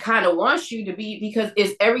 And he kind of wants you to be, because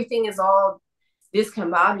everything is all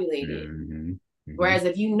discombobulated. Whereas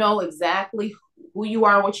if you know exactly who you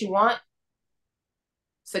are and what you want,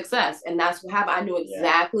 success. And that's what happened. I knew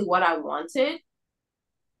exactly what I wanted.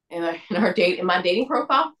 And in my dating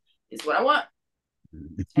profile is what I want.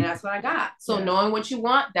 And that's what I got. So knowing what you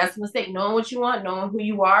want, that's a mistake. Knowing what you want, knowing who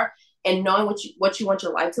you are, and knowing what you want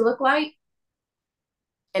your life to look like,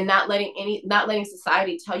 and not letting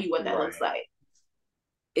society tell you what that looks like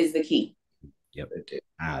is the key. Yep,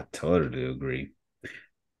 I totally agree.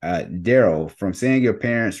 Darryl, from seeing your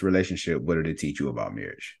parents' relationship, what did it teach you about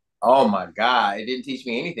marriage? Oh my God, it didn't teach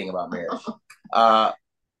me anything about marriage. I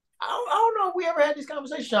don't know if we ever had this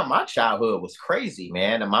conversation. My childhood was crazy,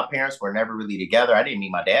 man. And my parents were never really together. I didn't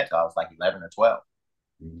meet my dad till I was like 11 or 12.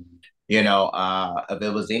 Mm. You know, if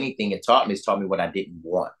it was anything, it's taught me what I didn't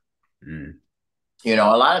want. Mm. You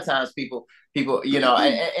know, a lot of times people, you know,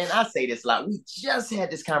 and I say this a lot. We just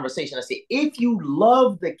had this conversation. I said, if you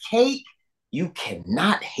love the cake, you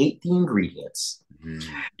cannot hate the ingredients. Mm.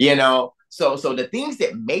 You know, so the things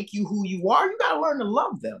that make you who you are, you got to learn to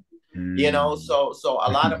love them. You know, so a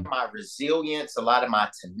lot of my resilience, a lot of my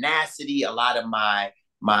tenacity, a lot of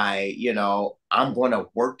my, you know, I'm going to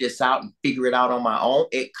work this out and figure it out on my own.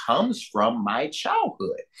 It comes from my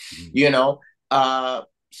childhood, you know.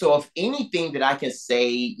 So if anything that I can say,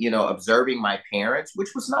 you know, observing my parents,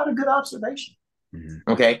 which was not a good observation.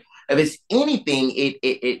 Okay. If it's anything,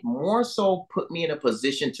 it more so put me in a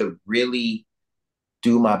position to really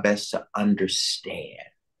do my best to understand.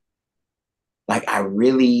 Like I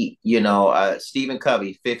really, you know, Stephen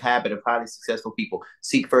Covey, Fifth Habit of Highly Successful People,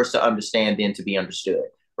 seek first to understand, then to be understood,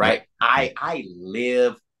 right? I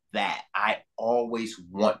live that. I always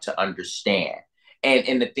want to understand. And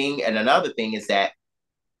another thing is that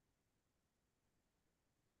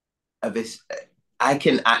of this,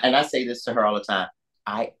 and I say this to her all the time,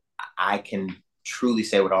 I can truly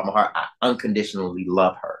say with all my heart, I unconditionally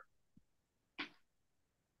love her.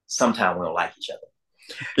 Sometimes we don't like each other.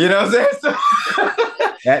 You know what I'm saying? So,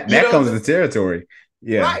 that comes with the territory.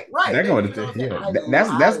 Yeah. Right. That comes with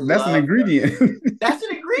that's an ingredient. That's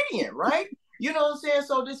an ingredient, right? You know what I'm saying?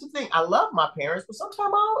 So this is the thing. I love my parents, but sometimes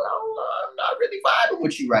I'm not really vibing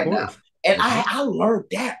with you right now. And I learned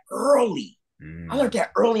that early. I learned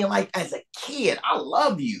that early in life as a kid. I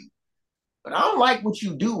love you, but I don't like what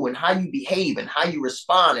you do and how you behave and how you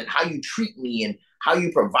respond and how you treat me and how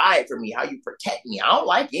you provide for me, how you protect me. I don't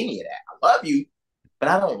like any of that. I love you, but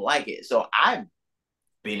I don't like it. So I've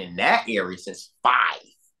been in that area since 4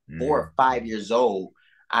 or 5 years old.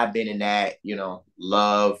 I've been in that, you know,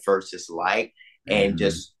 love versus like, and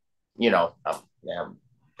just, you know, I'm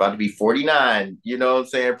about to be 49, you know what I'm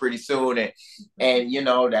saying, pretty soon. And you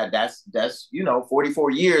know, that's, you know,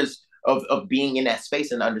 44 years of being in that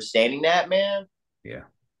space and understanding that, man. Yeah.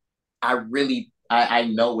 I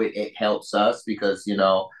know it helps us because, you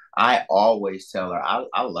know, I always tell her,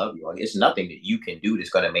 I love you. It's nothing that you can do that's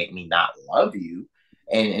going to make me not love you.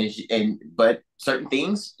 But certain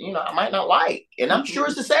things, you know, I might not like. And I'm sure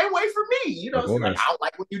it's the same way for me. You know, it's like, I don't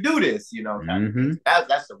like when you do this, you know. Kind of things.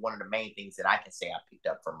 That's one of the main things that I can say I picked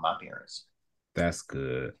up from my parents. That's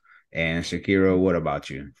good. And Shakira, what about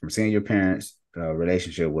you? From seeing your parents'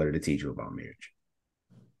 relationship, what did it teach you about marriage?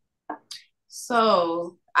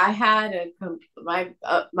 So I had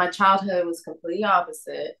my childhood was completely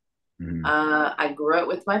opposite. I grew up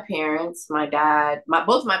with my parents.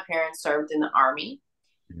 Both my parents served in the Army,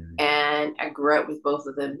 and I grew up with both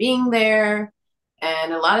of them being there.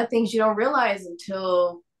 And a lot of things you don't realize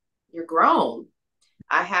until you're grown.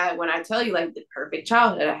 When I tell you like the perfect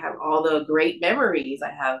childhood, I have all the great memories.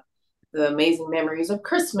 I have the amazing memories of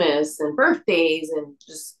Christmas and birthdays and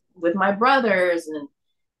just with my brothers and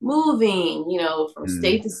moving, you know, from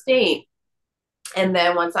state to state. And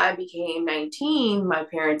then once I became 19, my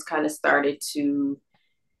parents kind of started to,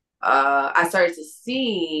 I started to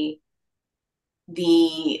see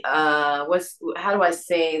the, how do I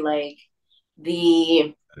say, like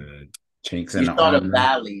the chinks in the armor. The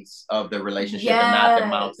valleys of the relationship and not the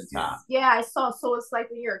mountaintop. Yeah, I saw. So it's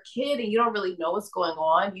like when you're a kid and you don't really know what's going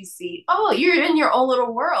on, you see, oh, you're in your own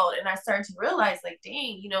little world. And I started to realize like,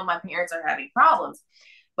 dang, you know, my parents are having problems,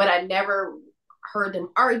 but I never heard them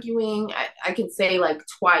arguing. I can say like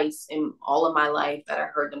twice in all of my life that I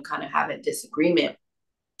heard them kind of have a disagreement.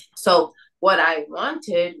 So what I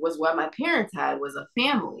wanted was what my parents had, was a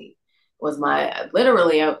family. Was my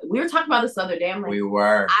literally we were talking about this the other day. I'm like,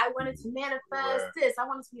 I wanted to manifest this. I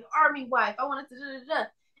wanted to be an Army wife. I wanted to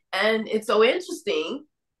and it's so interesting,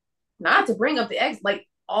 not to bring up the ex, like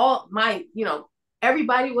all my, you know,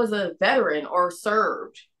 everybody was a veteran or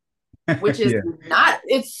served, which is not,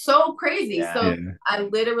 it's so crazy. I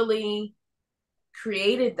literally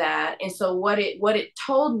created that. And so what it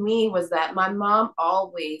told me was that my mom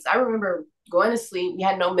always, I remember going to sleep. We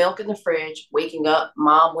had no milk in the fridge. Waking up,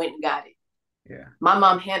 mom went and got it. Yeah. My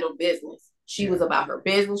mom handled business. She was about her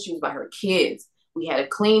business. She was about her kids. We had a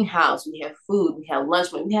clean house. We had food. We had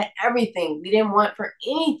lunch money. We had everything. We didn't want for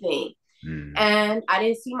anything. And I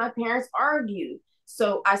didn't see my parents argue.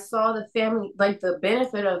 So I saw the family, like the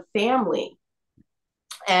benefit of family.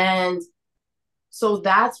 And so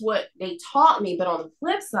that's what they taught me. But on the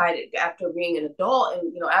flip side, after being an adult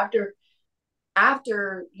and,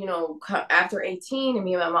 after 18 and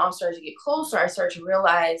me and my mom started to get closer, I started to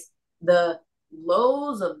realize the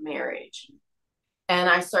lows of marriage. And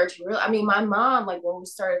I started to realize, my mom, like when we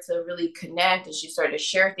started to really connect and she started to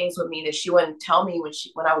share things with me that she wouldn't tell me when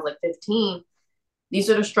I was like 15, these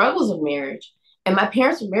are the struggles of marriage. And my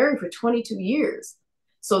parents were married for 22 years.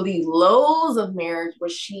 So the lows of marriage, where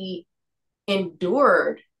she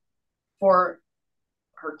endured for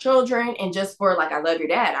her children and just for like, I love your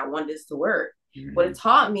dad, I want this to work. What it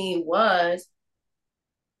taught me was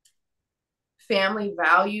family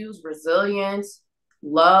values, resilience,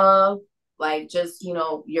 love, like just,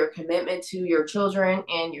 your commitment to your children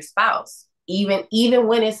and your spouse, even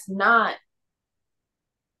when it's not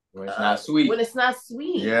sweet. When it's not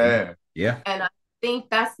sweet. Yeah. Yeah. And I think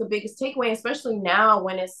that's the biggest takeaway, especially now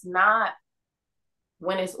when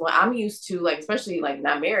I'm used to, like, especially like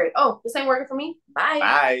not married. Oh, this ain't working for me.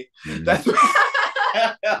 Bye. That's this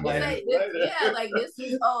was.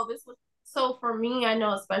 So for me, I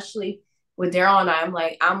know, especially with Darryl and I'm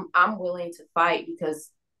like, I'm willing to fight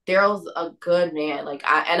because Darryl's a good man. Like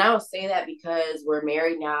I would say that because we're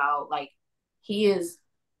married now. Like he is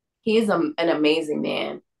an amazing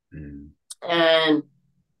man. And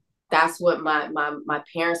that's what my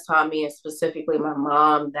parents taught me, and specifically my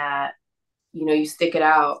mom, that, you stick it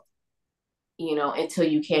out, until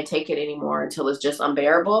you can't take it anymore, until it's just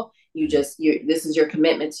unbearable. This is your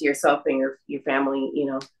commitment to yourself and your family,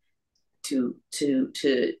 to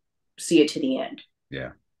see it to the end.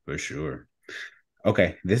 Yeah, for sure.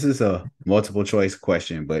 Okay, this is a multiple choice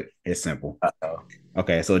question, but it's simple.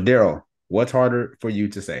 Okay, so Darryl, what's harder for you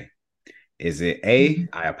to say? Is it A,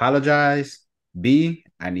 I apologize, B,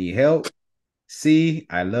 I need help, C,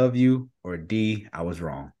 I love you, or D, I was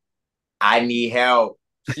wrong? I need help.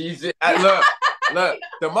 Look,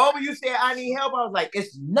 the moment you said I need help, I was like,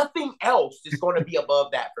 it's nothing else that's going to be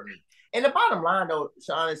above that for me. And the bottom line, though,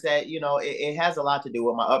 Sean, is that, it has a lot to do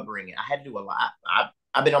with my upbringing. I had to do a lot.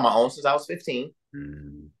 I've been on my own since I was 15.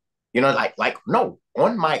 On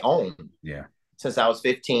my own. Yeah. Since I was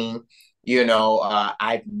 15,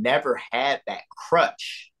 I've never had that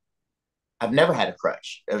crutch. I've never had a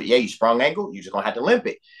crutch. Yeah, you sprung ankle, you're just going to have to limp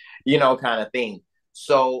it, kind of thing.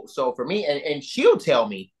 So for me, and she'll tell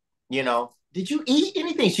me, did you eat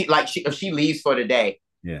anything? If she leaves for the day.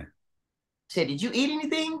 Yeah. Said, did you eat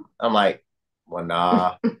anything? I'm like, well,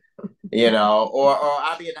 nah, or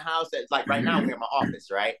I'll be in the house that's like right now we're in my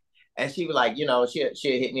office, right? And she was like, she'll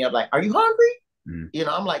hit me up like, are you hungry?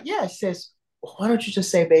 I'm like, yeah. She says, well, why don't you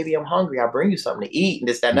just say, baby, I'm hungry. I'll bring you something to eat and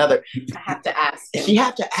this, that, and other. I have to ask. She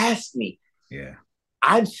have to ask me. Yeah.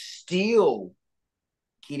 I'm still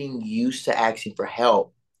getting used to asking for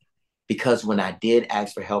help, because when I did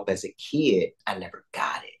ask for help as a kid, I never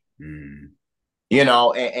got it. And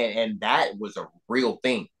that was a real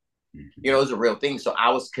thing. It was a real thing. So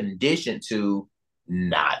I was conditioned to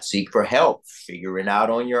not seek for help, figure it out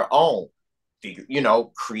on your own,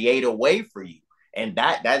 create a way for you. And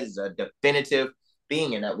that is a definitive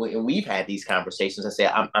thing. And we've had these conversations. I say,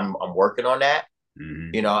 I'm working on that.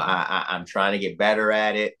 I'm trying to get better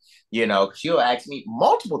at it. She'll ask me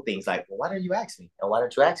multiple things like, well, why didn't you ask me? And why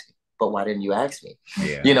didn't you ask me? But why didn't you ask me?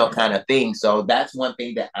 Yeah. Kind of thing. So that's one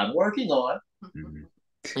thing that I'm working on.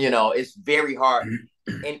 It's very hard.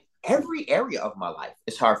 In every area of my life,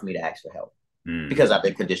 it's hard for me to ask for help because I've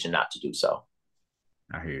been conditioned not to do so.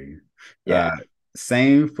 I hear you. Yeah.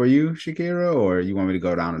 Same for you, Shakira, or you want me to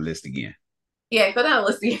go down the list again? Yeah, go down the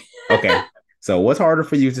list again. Okay. So what's harder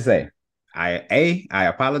for you to say? I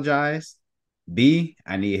apologize. B,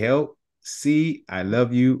 I need help. C, I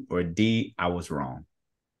love you. Or D, I was wrong.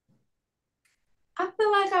 I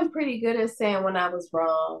feel like I'm pretty good at saying when I was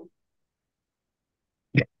wrong.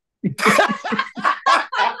 I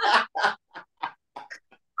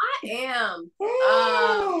am.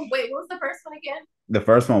 Wait, what was the first one again? The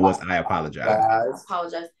first one was I apologize.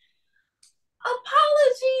 Apologize.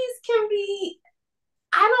 Apologies can be.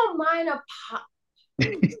 I don't mind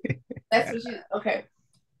That's what you. Okay.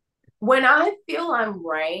 When I feel I'm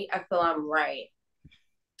right, I feel I'm right.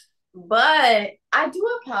 But I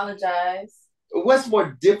do apologize. What's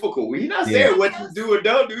more difficult? You're not saying what you do or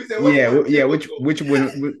don't do. You say which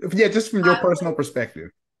one? Yeah, just from your personal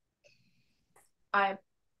perspective. I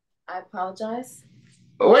I apologize.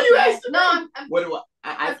 What are you asking? No, what do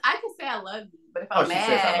I can say I love you, but if Oh, I'm she says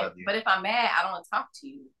I mad, love you. but if I'm mad, I don't want to talk to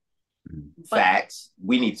you. Facts.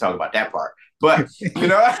 We need to talk about that part. But you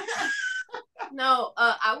know, No,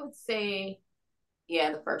 I would say,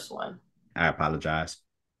 yeah, the first one. I apologize.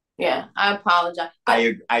 Yeah, I apologize.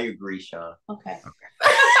 I agree, Sean. Okay.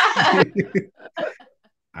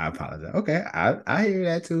 I apologize. Okay, I hear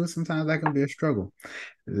that too. Sometimes that can be a struggle.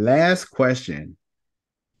 Last question.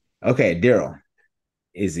 Okay, Darryl,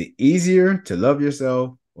 is it easier to love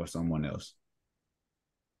yourself or someone else?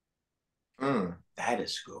 That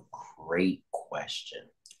is a great question.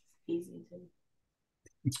 Easy.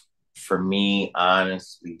 For me,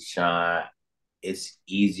 honestly, Sean, it's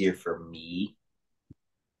easier for me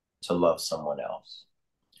to love someone else.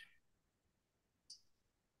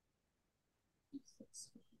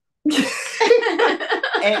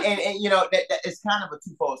 and you know that it's kind of a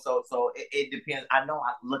twofold. So it depends. I know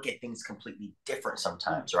I look at things completely different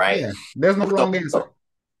sometimes, right? Yeah, there's no wrong answer. So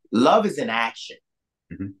love is an action,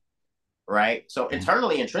 right? So Mm-hmm.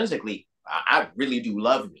 internally, intrinsically, I really do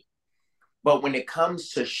love me. But when it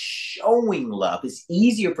comes to showing love, it's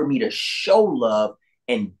easier for me to show love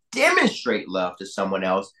and demonstrate love to someone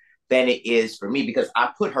else than it is for me because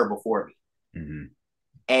I put her before me. Mm-hmm.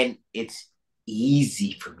 And it's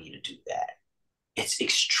easy for me to do that. It's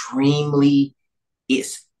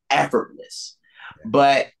effortless. Yeah.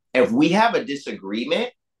 But if we have a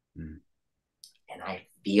disagreement and I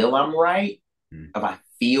feel I'm right, if I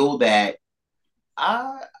feel that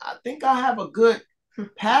I think I have a good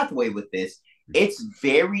pathway with this, it's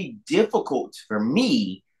very difficult for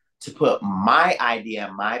me to put my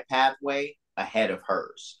idea, my pathway ahead of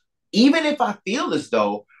hers. Even if I feel as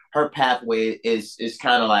though her pathway is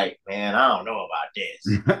kind of like, man, I don't know about this,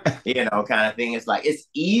 you know, kind of thing. It's like, it's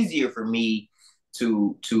easier for me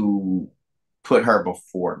to put her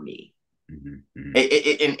before me.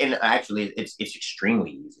 And actually, it's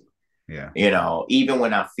extremely easy. Yeah. You know, even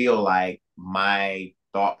when I feel like my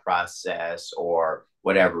thought process or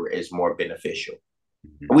whatever is more beneficial.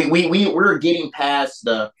 We're getting past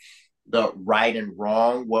the right and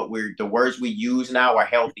wrong. The words we use now are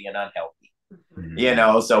healthy and unhealthy. You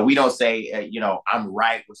know, so we don't say, you know, I'm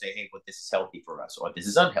right. We'll say, hey, well, this is healthy for us, or this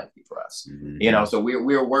is unhealthy for us. You know, so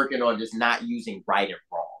we're working on just not using right and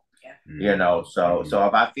wrong. Yeah. You know, so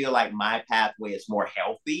if I feel like my pathway is more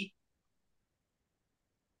healthy,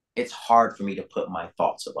 it's hard for me to put my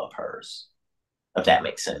thoughts above hers, if that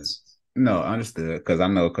makes sense. No, understood. Because I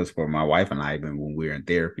know, because for my wife and I, even when we're in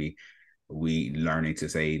therapy, we learning to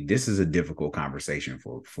say, this is a difficult conversation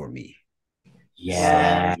for me.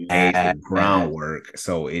 Yeah. So it lays the groundwork.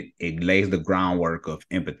 So it lays the groundwork of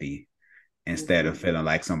empathy instead of feeling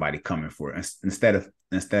like somebody coming for it. Instead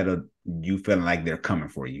of you feeling like they're coming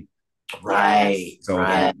for you. Right. So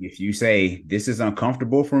if you say, this is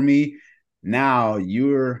uncomfortable for me, now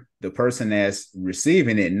you're the person that's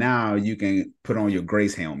receiving it. Now you can put on your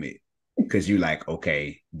grace helmet because you're like,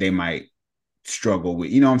 okay, they might struggle with,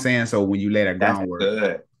 you know what I'm saying? So when you lay that groundwork,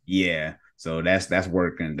 good. Yeah. So that's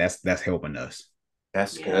working. That's helping us.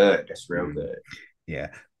 That's good. That's real good. Yeah.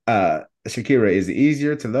 Shakira, is it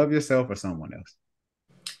easier to love yourself or someone else?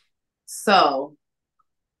 So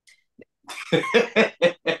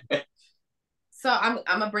I'm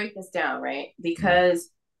gonna break this down, right? Because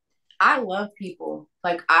I love people.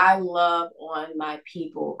 Like, I love on my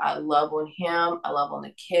people. I love on him. I love on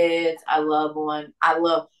the kids. I love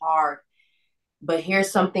hard. But here's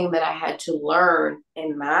something that I had to learn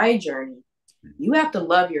in my journey. You have to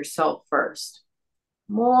love yourself first,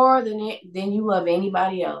 more than you love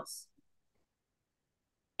anybody else.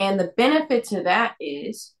 And the benefit to that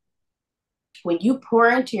is when you pour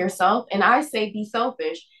into yourself, and I say be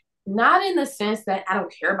selfish, not in the sense that I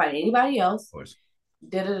don't care about anybody else. Of course.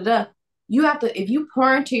 You have to, if you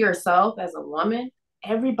pour into yourself as a woman,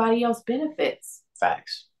 everybody else benefits.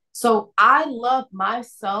 Facts. So I love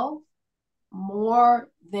myself more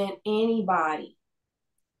than anybody.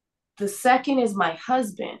 The second is my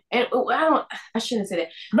husband. And I shouldn't say that.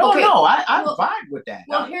 No, I vibe with that.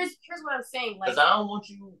 Well, here's what I'm saying. Because I don't want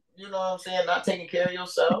you, you know what I'm saying, not taking care of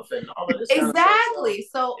yourself and all of this exactly. Kind of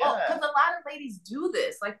stuff. So, because a lot of ladies do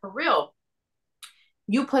this, like, for real.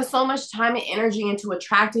 You put so much time and energy into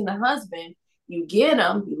attracting the husband, you get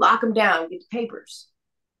him, you lock him down, you get the papers.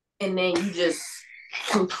 And then you just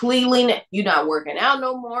completely, you're not working out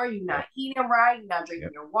no more, you're not eating right, you're not drinking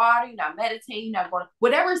your water, you're not meditating, you're not going,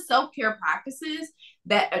 whatever self-care practices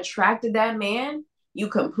that attracted that man, you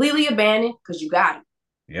completely abandon because you got him.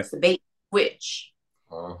 It's the bait switch.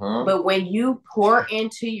 But when you pour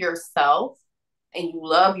into yourself and you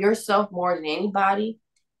love yourself more than anybody,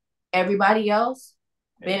 everybody else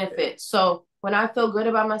benefits. So when I feel good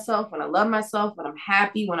about myself, when I love myself, when I'm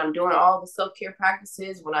happy, when I'm doing all the self-care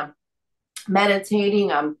practices, when I'm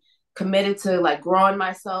meditating, I'm committed to like growing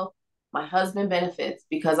myself, my husband benefits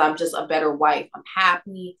because I'm just a better wife. I'm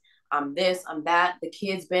happy. I'm this, I'm that. The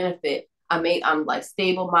kids benefit. I'm like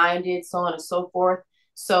stable-minded, so on and so forth.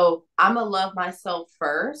 So I'm gonna love myself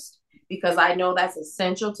first because I know that's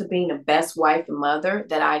essential to being the best wife and mother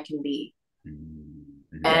that I can be.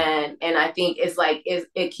 Mm-hmm. And I think it's like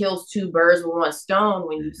it kills two birds with one stone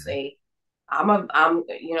when you say, I'm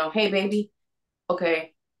hey baby,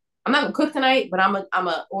 okay, I'm not gonna cook tonight, but I'm a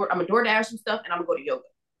DoorDash some stuff and I'm gonna go to yoga.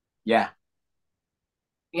 Yeah.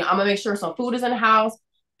 I'm gonna make sure some food is in the house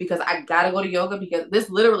because I gotta go to yoga because this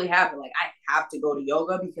literally happened. Like I have to go to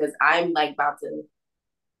yoga because I'm like about to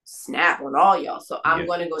snap on all y'all. So I'm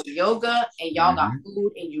gonna go to yoga and y'all got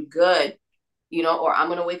food and you good, or I'm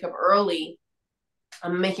gonna wake up early.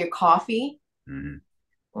 I'm gonna make your coffee. I'm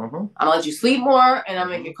gonna let you sleep more and I'm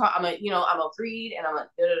gonna make your I'm gonna read and I'm gonna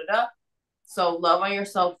da-da-da-da. So love on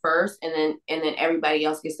yourself first and then everybody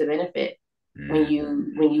else gets to benefit when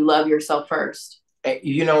you love yourself first.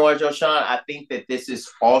 You know what, Joshawn? I think that this is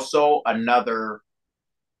also another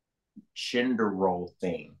gender role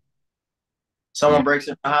thing. Someone breaks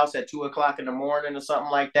in my house at 2:00 in the morning or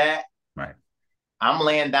something like that. Right. I'm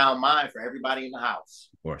laying down mine for everybody in the house.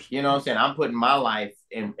 Of course. You know what I'm saying? I'm putting my life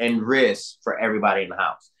in risk for everybody in the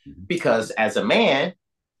house. Because as a man,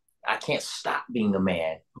 I can't stop being a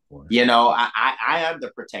man. I am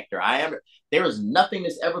the protector. There is nothing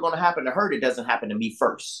that's ever going to happen to her that doesn't happen to me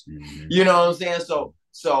first. You know what I'm saying?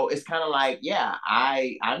 So it's kind of like, yeah,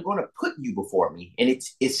 I'm going to put you before me. And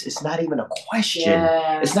it's not even a question.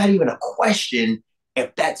 Yeah. It's not even a question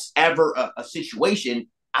if that's ever a situation.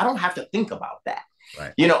 I don't have to think about that.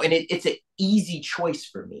 Right. And it's an easy choice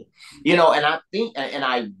for me. And I think, and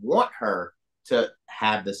I want her to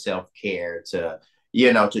have the self-care to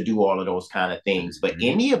do all of those kind of things. But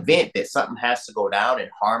in the event that something has to go down and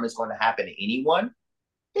harm is going to happen to anyone,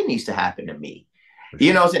 it needs to happen to me.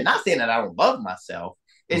 You know what I'm saying? Not saying that I don't love myself.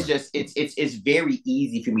 It's just, it's very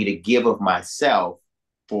easy for me to give of myself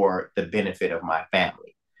for the benefit of my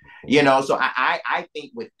family. So I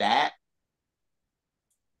think with that,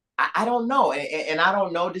 I don't know. And I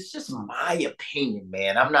don't know. This is just my opinion,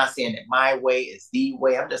 man. I'm not saying that my way is the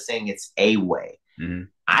way. I'm just saying it's a way.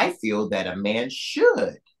 I feel that a man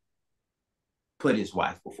should put his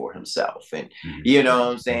wife before himself. And you know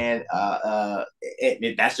what I'm saying?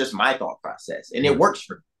 That's just my thought process. And it works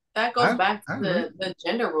for me. That goes back to the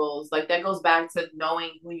gender roles. Like that goes back to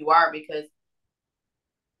knowing who you are because,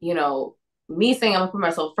 me saying I'm gonna put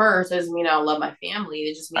myself first doesn't mean I don't love my family.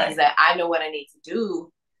 It just means that I know what I need to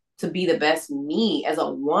do to be the best me as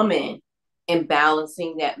a woman in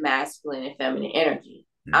balancing that masculine and feminine energy.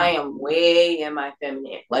 I am way in my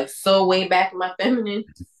feminine, like so way back in my feminine,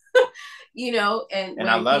 and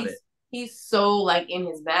I love it. He's so like in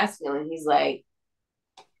his masculine. He's like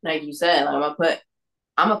you said, like,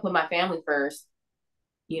 I'm gonna put my family first,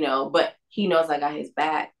 but he knows I got his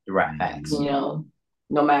back. Right. Facts. No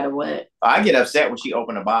matter what. I get upset when she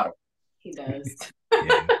opened a bottle. He does.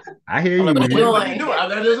 Yeah. I hear you. Like, what are you doing? What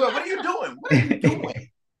are you doing? What are you doing?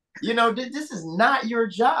 This is not your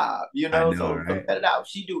job, right? Cut it out.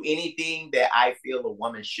 She do anything that I feel a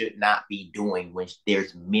woman should not be doing when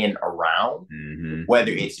there's men around,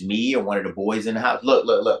 whether it's me or one of the boys in the house.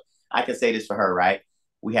 Look. I can say this for her, right?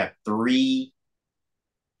 We have three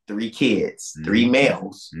kids, three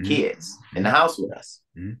males, kids in the house with us.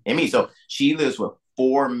 And me. So she lives with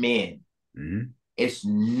 4 men. It's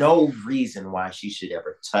no reason why she should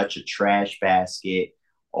ever touch a trash basket,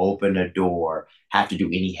 open a door, have to do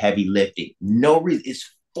any heavy lifting. No reason.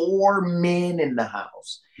 It's 4 men in the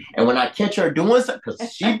house. And when I catch her doing something,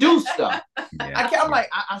 because she do stuff, I'm like,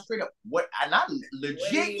 I straight up, what? And I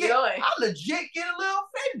legit get a little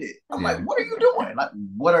offended. I'm like, what are you doing? Like,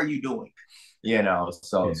 what are you doing?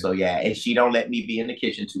 So yeah. And she don't let me be in the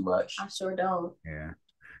kitchen too much. I sure don't. Yeah.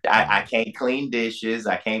 I can't clean dishes.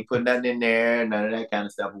 I can't put nothing in there, none of that kind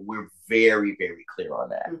of stuff. But we're very, very clear on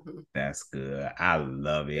that. That's good. I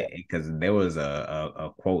love it. Because there was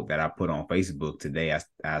a quote that I put on Facebook today.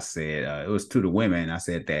 I said, it was to the women. I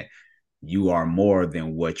said that you are more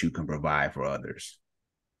than what you can provide for others.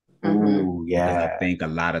 Ooh, yeah. Because I think a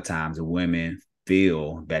lot of times women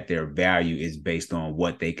feel that their value is based on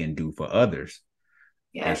what they can do for others.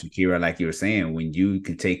 Yeah. And Shakira, like you were saying, when you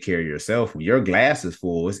can take care of yourself, when your glass is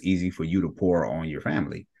full, it's easy for you to pour on your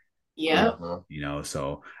family. Yeah.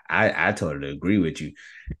 So I totally agree with you.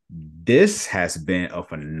 This has been a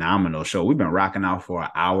phenomenal show. We've been rocking out for an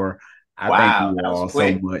hour. Thank you all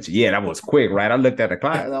so much. Yeah, that was quick, right? I looked at the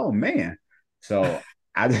clock. Oh, man. So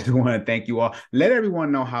I just want to thank you all. Let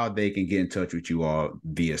everyone know how they can get in touch with you all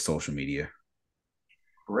via social media.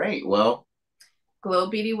 Great. Well, Glow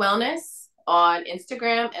Beauty Wellness on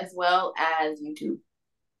Instagram as well as YouTube.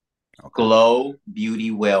 Okay. Glow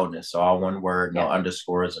Beauty Wellness, all one word, no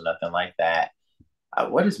underscores or nothing like that.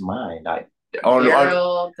 What is mine? That's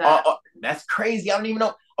crazy. I don't even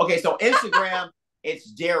know. Okay, so Instagram,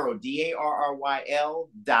 it's Darryl,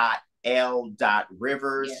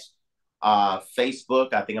 DARRYL.L.Rivers.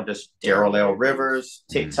 Facebook, I think I'm just Darryl L. Rivers.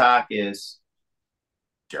 TikTok is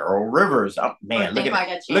Darryl Rivers. Man, look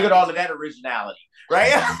at all of that originality,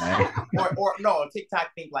 right? or no,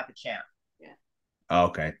 TikTok, think like a channel. Yeah.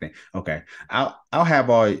 Okay. I'll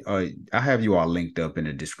have you all linked up in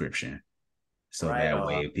the description. So that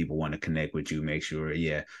way, if people want to connect with you, make sure,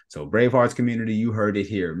 So Bravehearts community, you heard it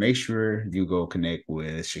here. Make sure you go connect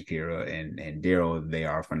with Shakira and Darryl. They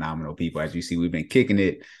are phenomenal people. As you see, we've been kicking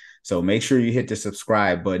it. So make sure you hit the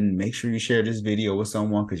subscribe button. Make sure you share this video with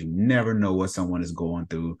someone, because you never know what someone is going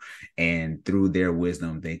through. And through their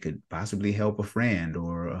wisdom, they could possibly help a friend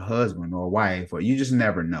or a husband or a wife, or you just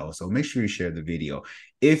never know. So make sure you share the video.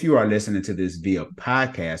 If you are listening to this via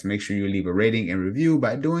podcast, make sure you leave a rating and review.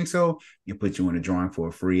 By doing so, it puts you in a drawing for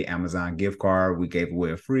a free Amazon gift card. We gave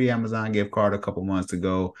away a free Amazon gift card a couple months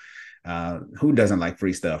ago. Who doesn't like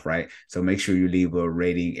free stuff, right? So make sure you leave a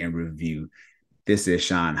rating and review. This is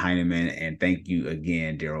Sean Heineman, and thank you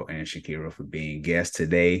again, Darryl and Shakira, for being guests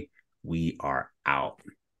today. We are out.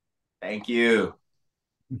 Thank you.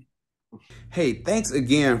 Hey, thanks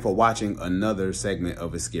again for watching another segment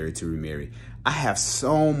of It's Scary to Remarry. I have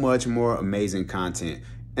so much more amazing content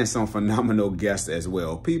and some phenomenal guests as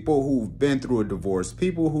well. People who've been through a divorce,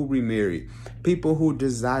 people who remarried, people who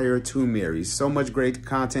desire to marry. So much great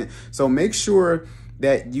content. So make sure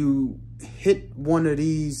that you hit one of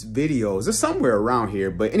these videos. It's somewhere around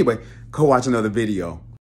here. But anyway, go watch another video.